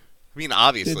mean,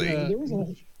 obviously, Did, There was a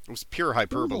it was pure there was a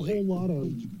hyperbole. whole lot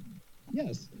of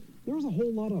there was a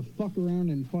whole lot of fuck around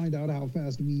and find out how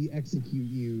fast we execute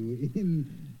you in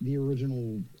the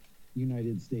original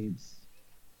United States.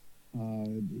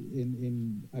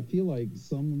 In I feel like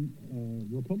some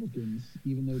Republicans,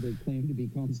 even though they claim to be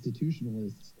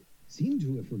constitutionalists, seem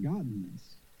to have forgotten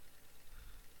this.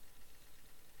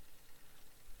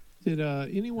 Did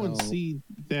anyone No. see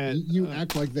that? You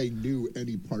act like they knew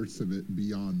any parts of it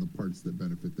beyond the parts that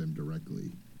benefit them directly.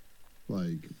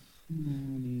 Like, I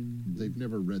mean, they've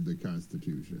never read the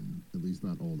Constitution, at least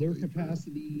not all the their way through.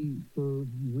 capacity for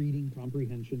reading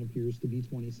comprehension appears to be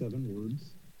 27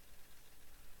 words.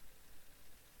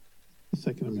 the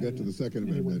Second We got to the Amendment? Second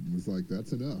Anyone- Amendment and was like,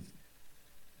 that's enough.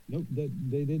 Nope, they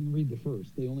didn't read the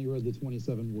first. They only read the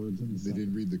 27 words in the They second.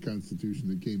 didn't read the Constitution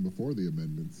that came before the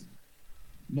amendments.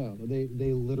 No, they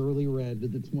literally read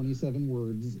the 27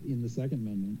 words in the Second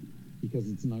Amendment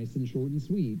because it's nice and short and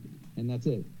sweet, and that's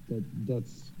it.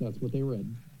 That's what they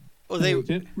read. Well, They they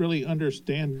didn't really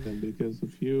understand them because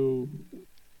if you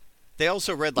they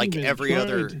also read like Even every tried-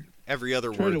 other tried word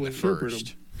to in the interpret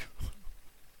first.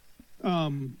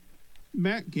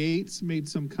 Matt Gaetz made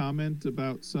some comment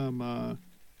about some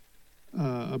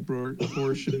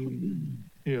abortion,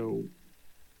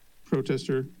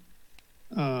 protester,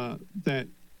 that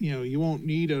you won't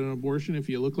need an abortion if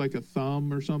you look like a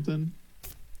thumb or something.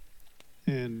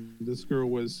 And this girl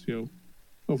was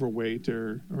overweight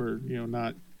or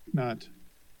not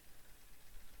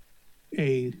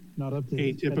a Not up to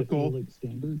Atypical. pedophilic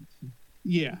standards.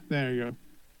 yeah, there you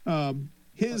go.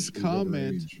 His She's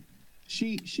comment,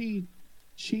 overage.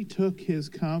 she took his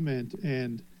comment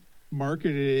and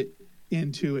marketed it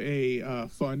into a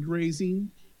fundraising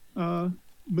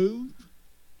move,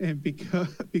 and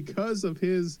because of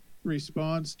his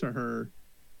response to her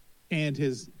and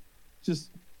his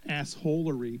just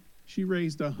assholery, she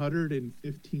raised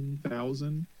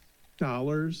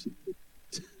 $115,000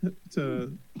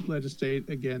 to legislate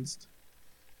against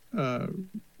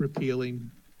repealing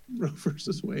Roe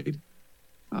versus Wade.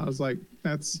 I was like,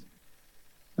 that's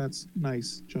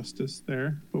nice justice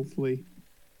there. Hopefully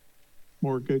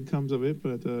more good comes of it,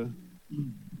 but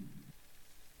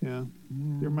yeah.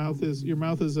 Your mouth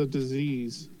is a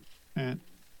disease, Matt.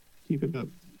 Keep it up.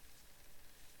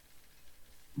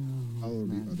 Follow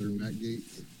the other Matt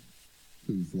Gates,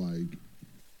 who's like,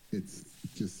 it's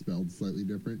just spelled slightly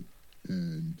different,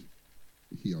 and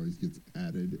he always gets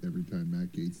added every time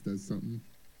Matt Gates does something.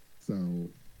 So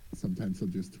sometimes he'll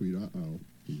just tweet, "Uh-oh,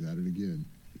 he's at it again."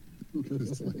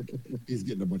 It's like he's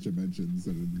getting a bunch of mentions,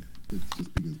 and it's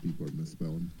just because people are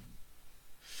misspelling.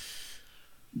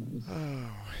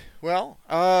 Well,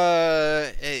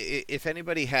 if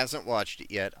anybody hasn't watched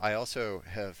it yet, I also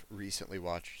have recently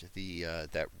watched the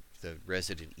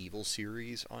Resident Evil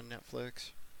series on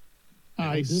Netflix.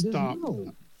 I did as stopped.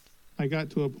 well. I got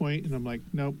to a point and I'm like,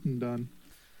 nope, I'm done.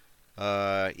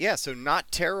 Yeah, so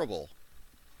not terrible.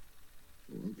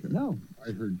 Okay. No,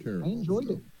 I heard terrible. I enjoyed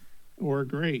so- it. Or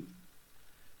great.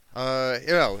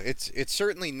 It's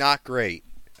certainly not great.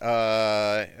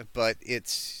 But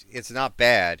it's not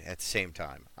bad at the same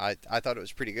time. I thought it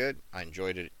was pretty good. I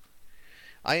enjoyed it,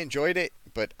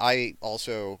 but I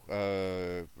also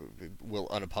will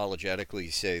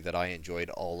unapologetically say that I enjoyed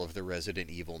all of the Resident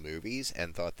Evil movies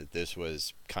and thought that this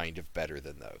was kind of better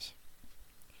than those.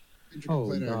 The Oh,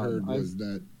 complaint I God, heard was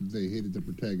that they hated the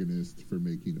protagonist for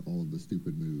making all of the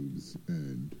stupid moves,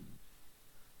 and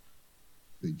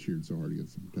they cheered so hard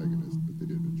against the protagonist, but they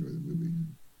didn't enjoy the movie.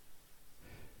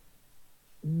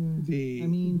 The I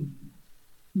mean,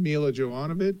 Mila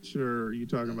Jovovich, or are you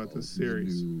talking about the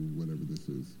series? New, whatever this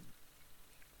is.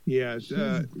 Yeah,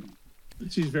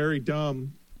 she's very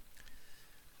dumb.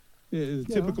 It's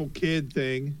a typical kid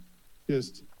thing.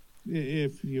 Just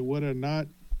if you would have not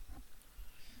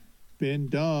been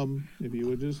dumb, if you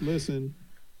would just listen.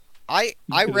 I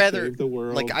could've rather saved the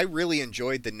world. like I really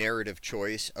enjoyed the narrative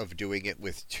choice of doing it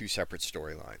with two separate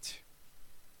storylines.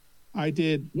 I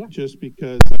did Yeah. just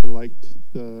because I liked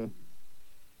the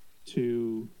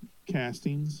two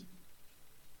castings.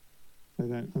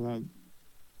 I thought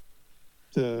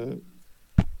the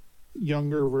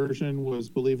younger version was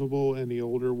believable, and the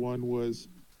older one was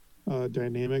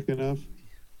dynamic enough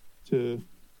to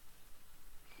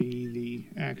be the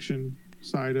action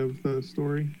side of the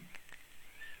story.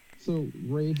 so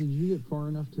Ray, did you get far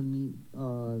enough to meet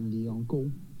the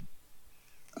uncle?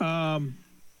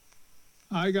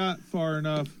 I got far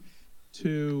enough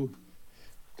to.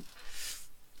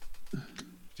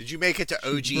 Did you make it to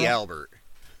OG Albert?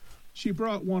 She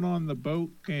brought one on the boat,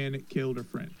 and it killed her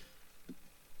friend.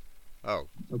 Oh,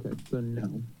 Okay, so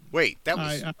no. wait, that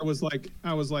was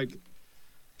I was like,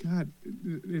 God,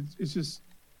 it's just.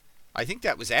 I think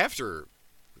that was after.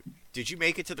 Did you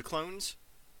make it to the clones?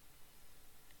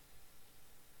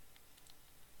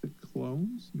 The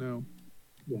clones? No.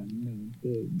 Yeah, no.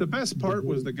 The best part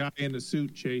was the guy in the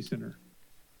suit chasing her.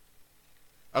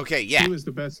 Okay, yeah, He was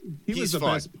the best. He He's was the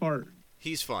fun. best part.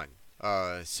 he's fun.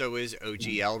 So is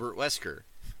OG Albert Wesker,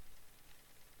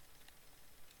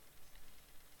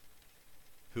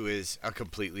 who is a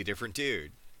completely different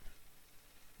dude.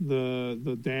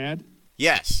 The dad.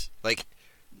 Yes, like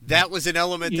that was an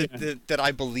element Yeah. that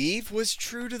I believe was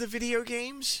true to the video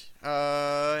games,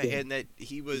 and that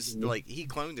he was like he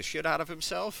cloned the shit out of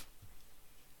himself.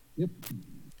 Yep.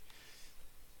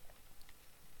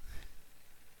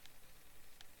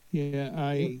 Yeah,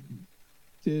 I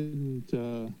didn't.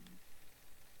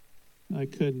 I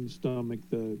couldn't stomach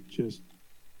the just.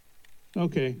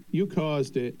 Okay, you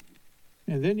caused it,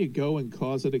 and then you go and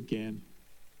cause it again.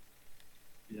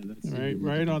 Yeah, that's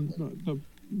Right on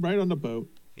the boat.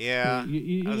 Yeah,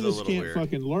 you that was a just little can't weird.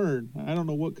 fucking learn. I don't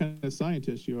know what kind of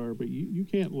scientist you are, but you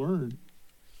can't learn.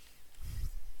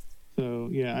 So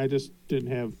yeah, I just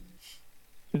didn't have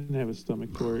a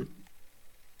stomach for it.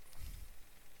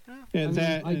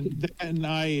 And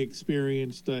I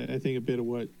experienced, I think, a bit of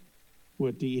what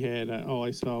D had. All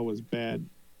I saw was bad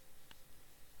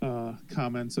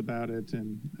comments about it,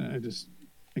 and I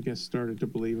guess, started to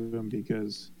believe him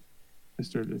because I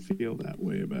started to feel that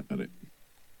way about it.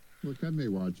 Look, I may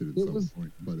watch it at some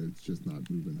point, but it's just not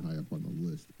moving high up on the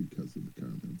list because of the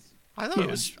comments. I thought Yeah, it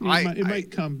was. it might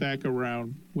come back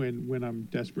around when I'm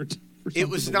desperate for something. It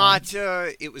was to not.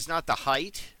 watch. It was not the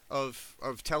height of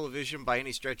television by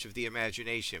any stretch of the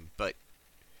imagination, but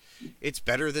it's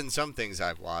better than some things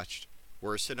I've watched.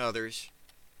 Worse than others.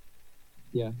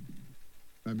 Yeah.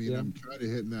 I mean, Yeah. I'm trying to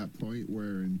hit in that point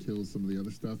where until some of the other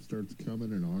stuff starts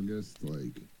coming in August,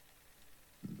 like,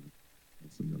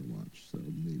 that's what I'm going to watch. So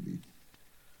maybe.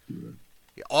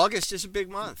 Yeah, August is a big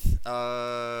month.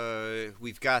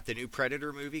 We've got the new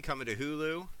Predator movie coming to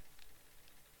Hulu. I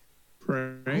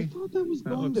Pray. thought that was That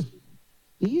going looks-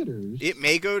 to theaters. It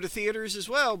may go to theaters as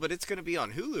well, but it's going to be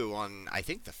on Hulu on, I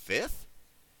think, the 5th.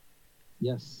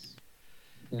 Yes.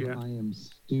 And Yeah. I am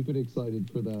stupid excited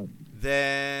for that.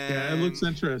 Then Yeah, it looks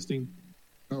interesting.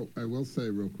 Oh, I will say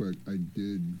real quick, I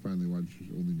did finally watch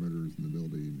Only Murderers in the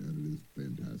Building, and it is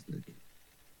fantastic.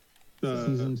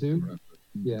 Season 2?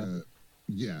 Yeah.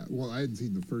 Yeah, well, I hadn't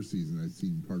seen the first season. I'd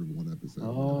seen part of one episode.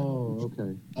 Oh, which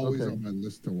okay. Always Okay. on my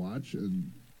list to watch,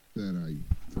 and then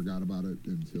I forgot about it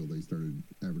until they started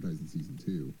advertising season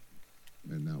 2,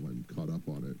 and now I'm caught up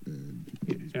on it.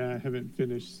 And Yeah, I haven't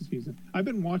finished the season. I've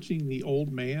been watching The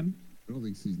Old Man. I don't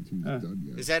think season 2 is done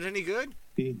yet. is that any good?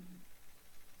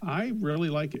 I really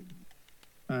like it.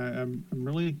 I'm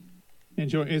really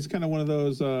enjoying. It's kind of one of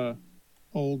those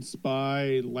old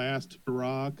spy, last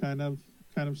hurrah kind of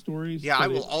stories. Yeah, I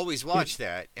but will always watch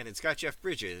that, and it's got Jeff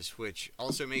Bridges, which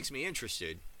also makes me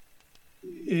interested.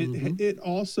 It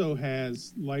also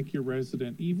has, like your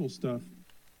Resident Evil stuff,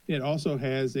 it also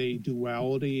has a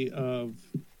duality of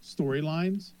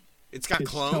storylines. It's got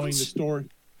It's telling the clones. story.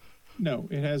 No,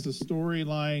 it has a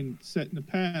storyline set in the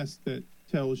past that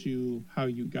tells you how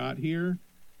you got here,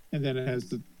 and then it has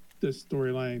the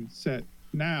storyline set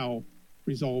now,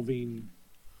 resolving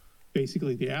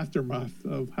basically the aftermath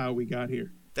of how we got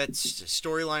here. That's a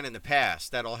storyline in the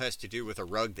past. That all has to do with a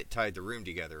rug that tied the room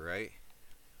together, right?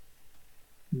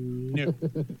 No,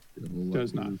 A whole lot does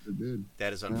of not. others that did.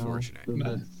 That is unfortunate.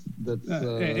 No, that's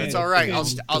It's It's all right. I'll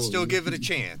long I'll still story. give it a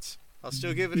chance. I'll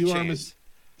still give it a You are chance.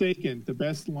 mistaken, the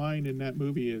best line in that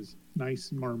movie is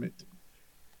 "Nice marmot."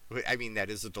 I mean, that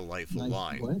is a delightful Nice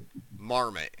line. what?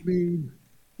 Marmot. I mean,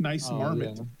 nice Oh,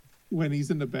 marmot. yeah. When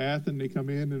he's in the bath and they come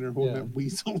in and they're holding Yeah. that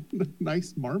weasel,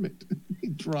 nice marmot. They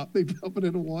drop it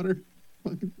in the water.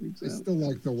 Fucking freaks I out. still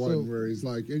like the one So- where he's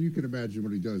like, and you can imagine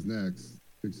what he does next.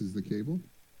 Fixes the cable.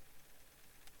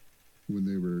 When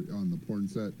they were on the porn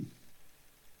set.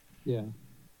 Yeah.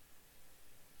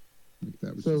 Like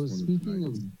that was So just one speaking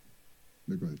of of the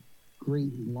No, go ahead.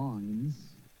 great lines,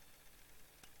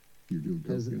 You're doing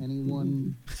has cocaine.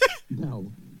 anyone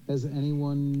no? Has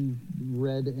anyone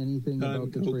read anything Done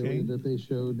about the trailer cocaine? that they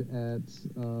showed at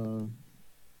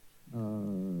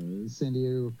San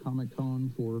Diego Comic Con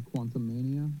for Quantum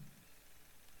Mania?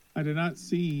 I did not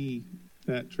see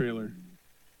that trailer.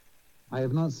 I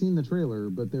have not seen the trailer,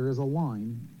 but there is a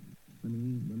line. Let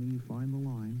me find the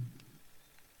line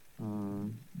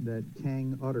that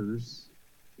Kang utters,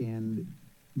 and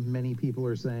many people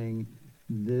are saying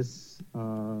this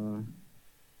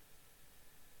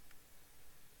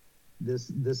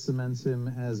this cements him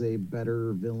as a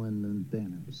better villain than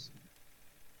Thanos.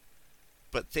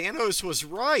 But Thanos was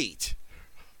right.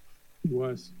 He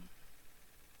was.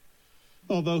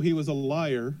 Although he was a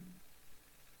liar.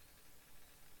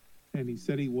 And he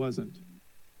said he wasn't.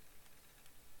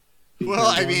 Well,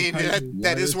 I Because mean, on Titan,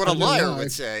 that is what a Liar, liar lie.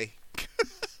 would say.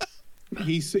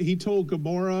 he told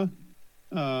Gamora,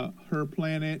 her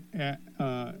planet,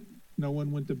 no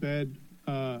one went to bed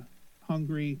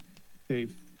hungry.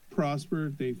 They've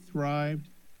prospered. They've thrived.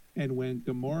 And when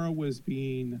Gamora was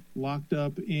being locked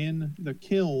up in the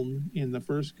kiln in the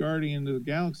first Guardian of the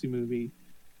Galaxy movie,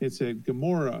 it said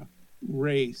Gamora,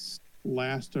 race,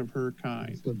 last of her kind.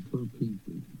 Instead of per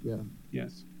people. Yeah.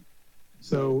 Yes.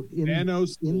 So in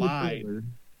Thanos in the lied. trailer,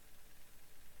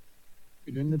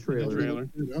 in the trailer, trailer.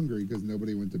 You're hungry because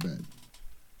nobody went to bed.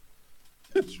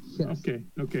 Yes.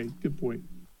 Okay, good point.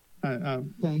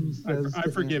 Kang says I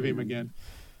to forgive him Ant-Man, again.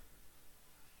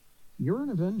 "You're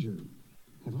an Avenger.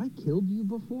 Have I killed you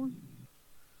before?"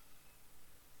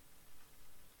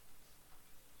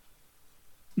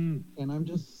 And I'm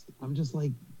just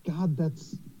like, God,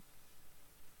 that's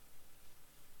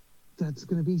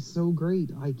gonna be so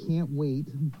great. I can't wait.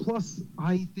 Plus,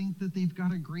 I think that they've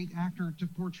got a great actor to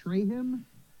portray him.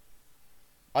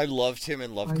 I loved him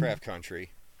in Lovecraft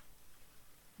Country.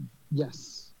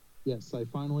 Yes, I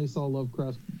finally saw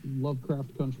Lovecraft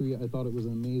Country. I thought it was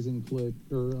an amazing flick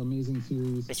or amazing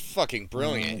series. It's fucking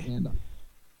brilliant. And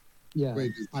yeah,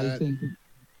 Wait, is I that- think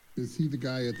Is he the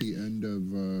guy at the end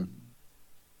of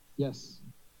yes,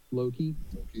 Loki.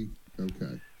 Loki?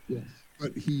 Okay. Yes.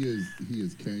 But he is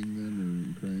Kang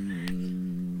then, or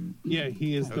Krang? Yeah,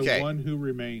 he is the Okay. one who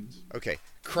remains. Okay,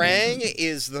 Krang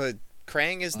is the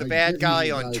I bad get guy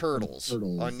he's the on guy from Turtles,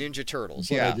 Turtles. on Ninja Turtles.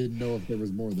 But I Yeah. didn't know if there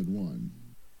was more than one.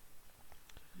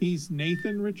 He's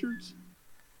Nathan Richards.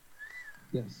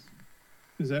 Yes.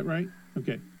 Is that right?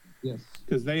 Okay, Yes.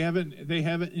 because they haven't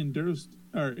introduced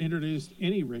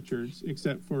any Richards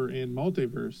except for in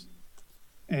Multiverse.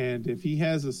 And if he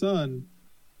has a son,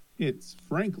 it's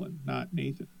Franklin, not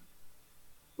Nathan.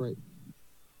 Right.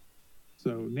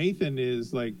 So Nathan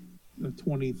is like the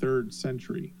 23rd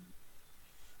century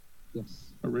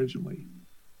Yes. originally.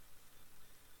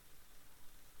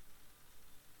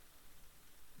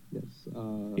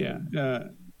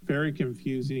 Yes. Very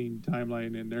confusing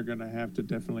timeline, and they're going to have to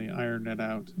definitely iron it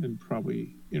out and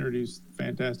probably introduce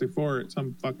Fantastic Four at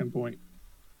some fucking point.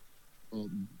 Well,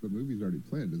 the movie's already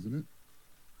planned, isn't it?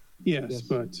 Yes.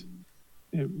 But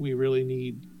we really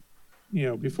need,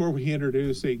 before we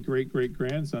introduce a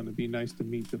great-great-grandson, it'd be nice to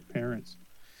meet the parents.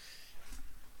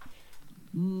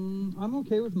 I'm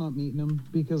okay with not meeting him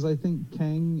because I think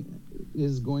Kang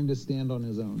is going to stand on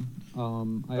his own.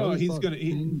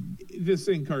 This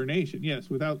incarnation, yes,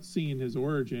 without seeing his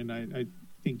origin, I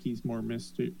think he's more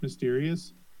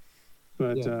mysterious.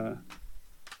 But Yeah.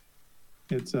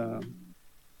 it'll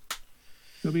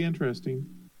be interesting.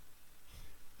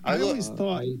 I I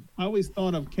lo- always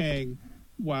thought of Kang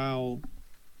while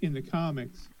in the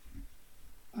comics.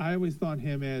 I always thought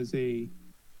him as a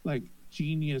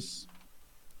genius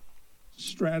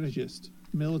strategist,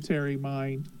 military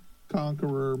mind,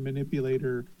 conqueror,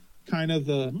 manipulator, kind of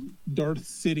the Darth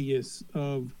Sidious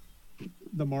of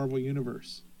the Marvel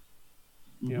universe.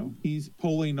 He's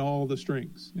pulling all the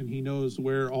strings and he knows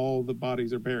where all the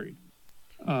bodies are buried.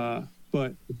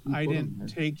 But I didn't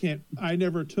take him. I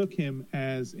never took him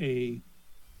as a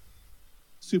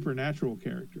supernatural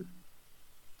character,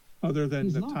 other than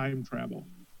He's the not. time travel.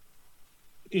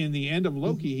 In the end of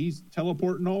Loki, he's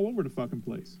teleporting all over the fucking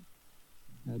place.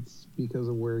 That's because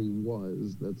of where he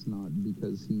was. That's not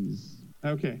because he's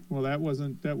Okay, well that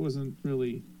wasn't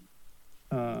really.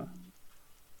 I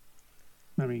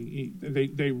mean,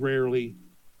 they rarely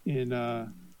in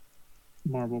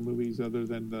Marvel movies, other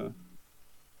than the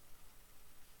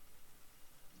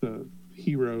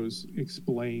heroes,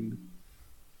 explain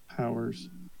powers.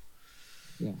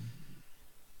 Yeah.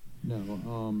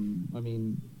 No, I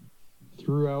mean,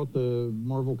 throughout the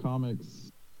Marvel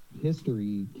Comics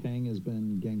history, Kang has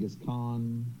been Genghis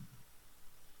Khan.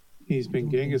 He's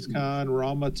been Genghis Khan,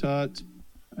 Rama-Tut,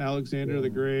 Alexander the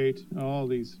Great,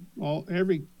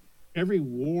 every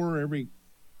war, every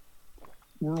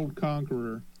world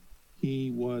conqueror,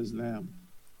 he was them.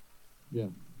 Yeah.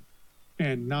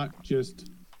 And not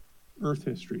just Earth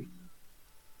history.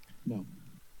 No.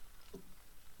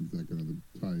 Is that going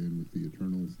to tie in with the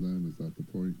Eternals then? Is that the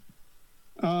point?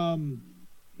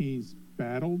 He's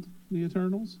battled the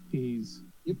Eternals. He's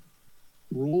Yep.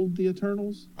 ruled the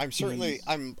Eternals.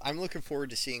 I'm looking forward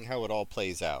to seeing how it all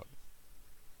plays out.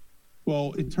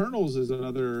 Well, Eternals is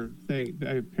another thing.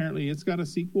 Apparently, it's got a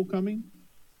sequel coming.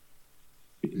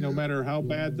 No Yeah. matter how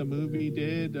bad the movie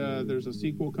did, there's a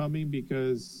sequel coming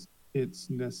because it's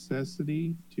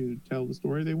necessity to tell the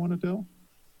story they want to tell.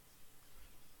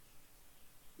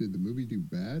 Did the movie do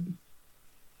bad?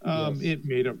 Yes. It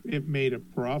made a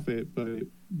profit, but it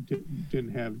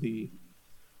didn't have the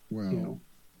Well,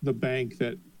 the bank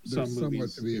that some there's somewhat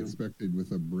movies to be do. expected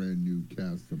with a brand new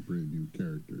cast of brand new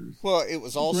characters. Well, it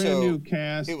was also Brand new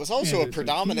cast. it was also and a it's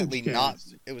predominantly huge not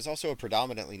cast. it was also a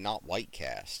predominantly not white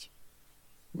cast.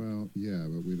 Well, yeah,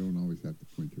 but we don't always have to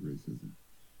point to racism.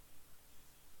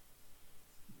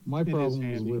 My It is problems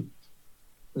handy. with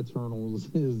Eternals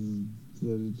is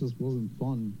that it just wasn't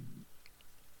fun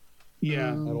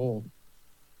Yeah, Um, at all.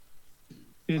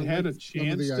 it I had a like some of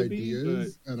chance the to be,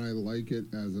 ideas, and I like it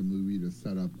as a movie to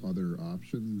set up other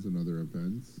options and other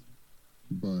events.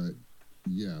 But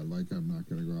yeah, like I'm not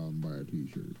gonna go out and buy a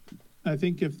T-shirt. but I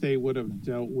think if they would have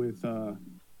dealt with the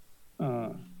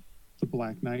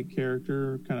Black Knight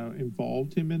character, kind of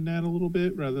involved him in that a little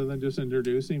bit, rather than just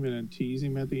introduce him and then tease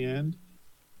him at the end,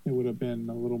 it would have been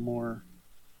a little more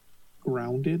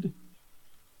grounded.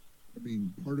 I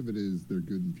mean, part of it is they're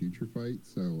good in Future Fight,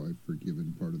 so I've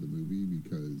forgiven part of the movie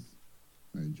because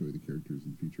I enjoy the characters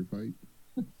in Future Fight,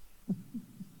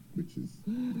 which is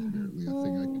apparently a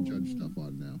thing I can judge stuff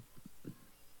on now.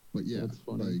 But yeah, That's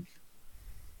funny. like,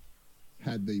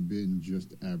 had they been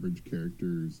just average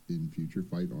characters in Future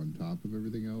Fight on top of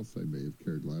everything else, I may have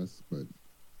cared less, but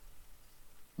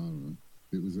I don't know.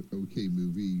 It was an okay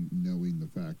movie, knowing the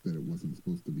fact that it wasn't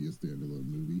supposed to be a standalone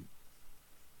movie.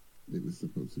 It was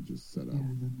supposed to just set up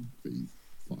Phase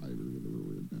 5 or whatever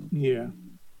we're in now. Yeah,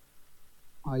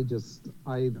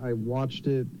 I watched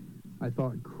it. I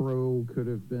thought Crow could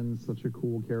have been such a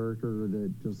cool character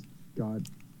that just got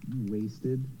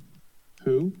wasted.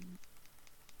 who?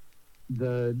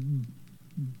 The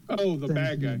Oh, the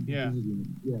bad guy. Yeah,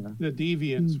 Yeah. the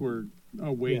deviants were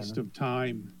a waste of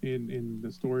time in the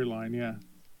storyline. Yeah.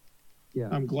 Yeah.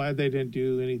 I'm glad they didn't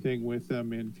do anything with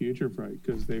them in Future Fight,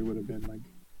 because they would have been like,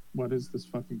 what is this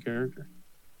fucking character?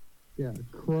 Yeah.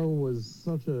 Crow was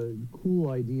such a cool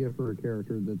idea for a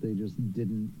character that they just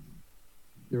didn't.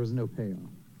 There was no payoff.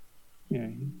 Yeah,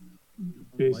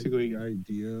 basically, Like the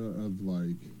idea of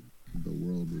like the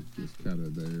world was just kind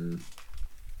of there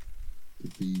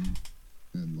to feed,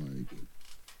 and like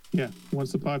yeah.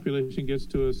 Once the population gets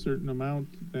to a certain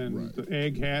amount, then Right. the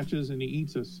egg hatches and he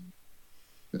eats us.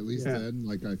 at least Yeah. then,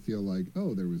 like I feel like,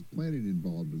 oh, there was planning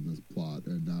involved in this plot,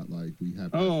 and not like we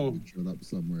have Oh. to showed up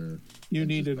somewhere. You and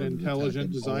need just an started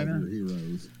intelligent attacking all of designer. your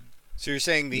heroes. So you're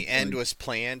saying the It's end like- was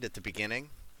planned at the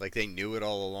beginning? Like they knew it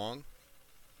all along?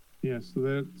 Yes,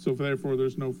 so therefore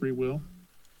there's no free will.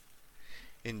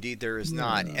 Indeed, there is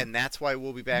not. Yeah. And that's why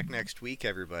we'll be back next week,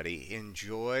 everybody.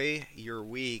 Enjoy your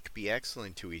week. Be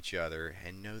excellent to each other.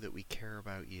 And know that we care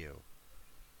about you.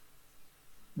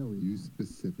 No, You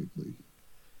specifically.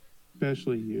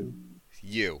 Especially you.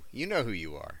 You. You know who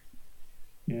you are.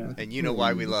 Yeah. And you know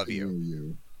why we love I you. know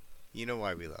you. You know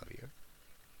why we love you.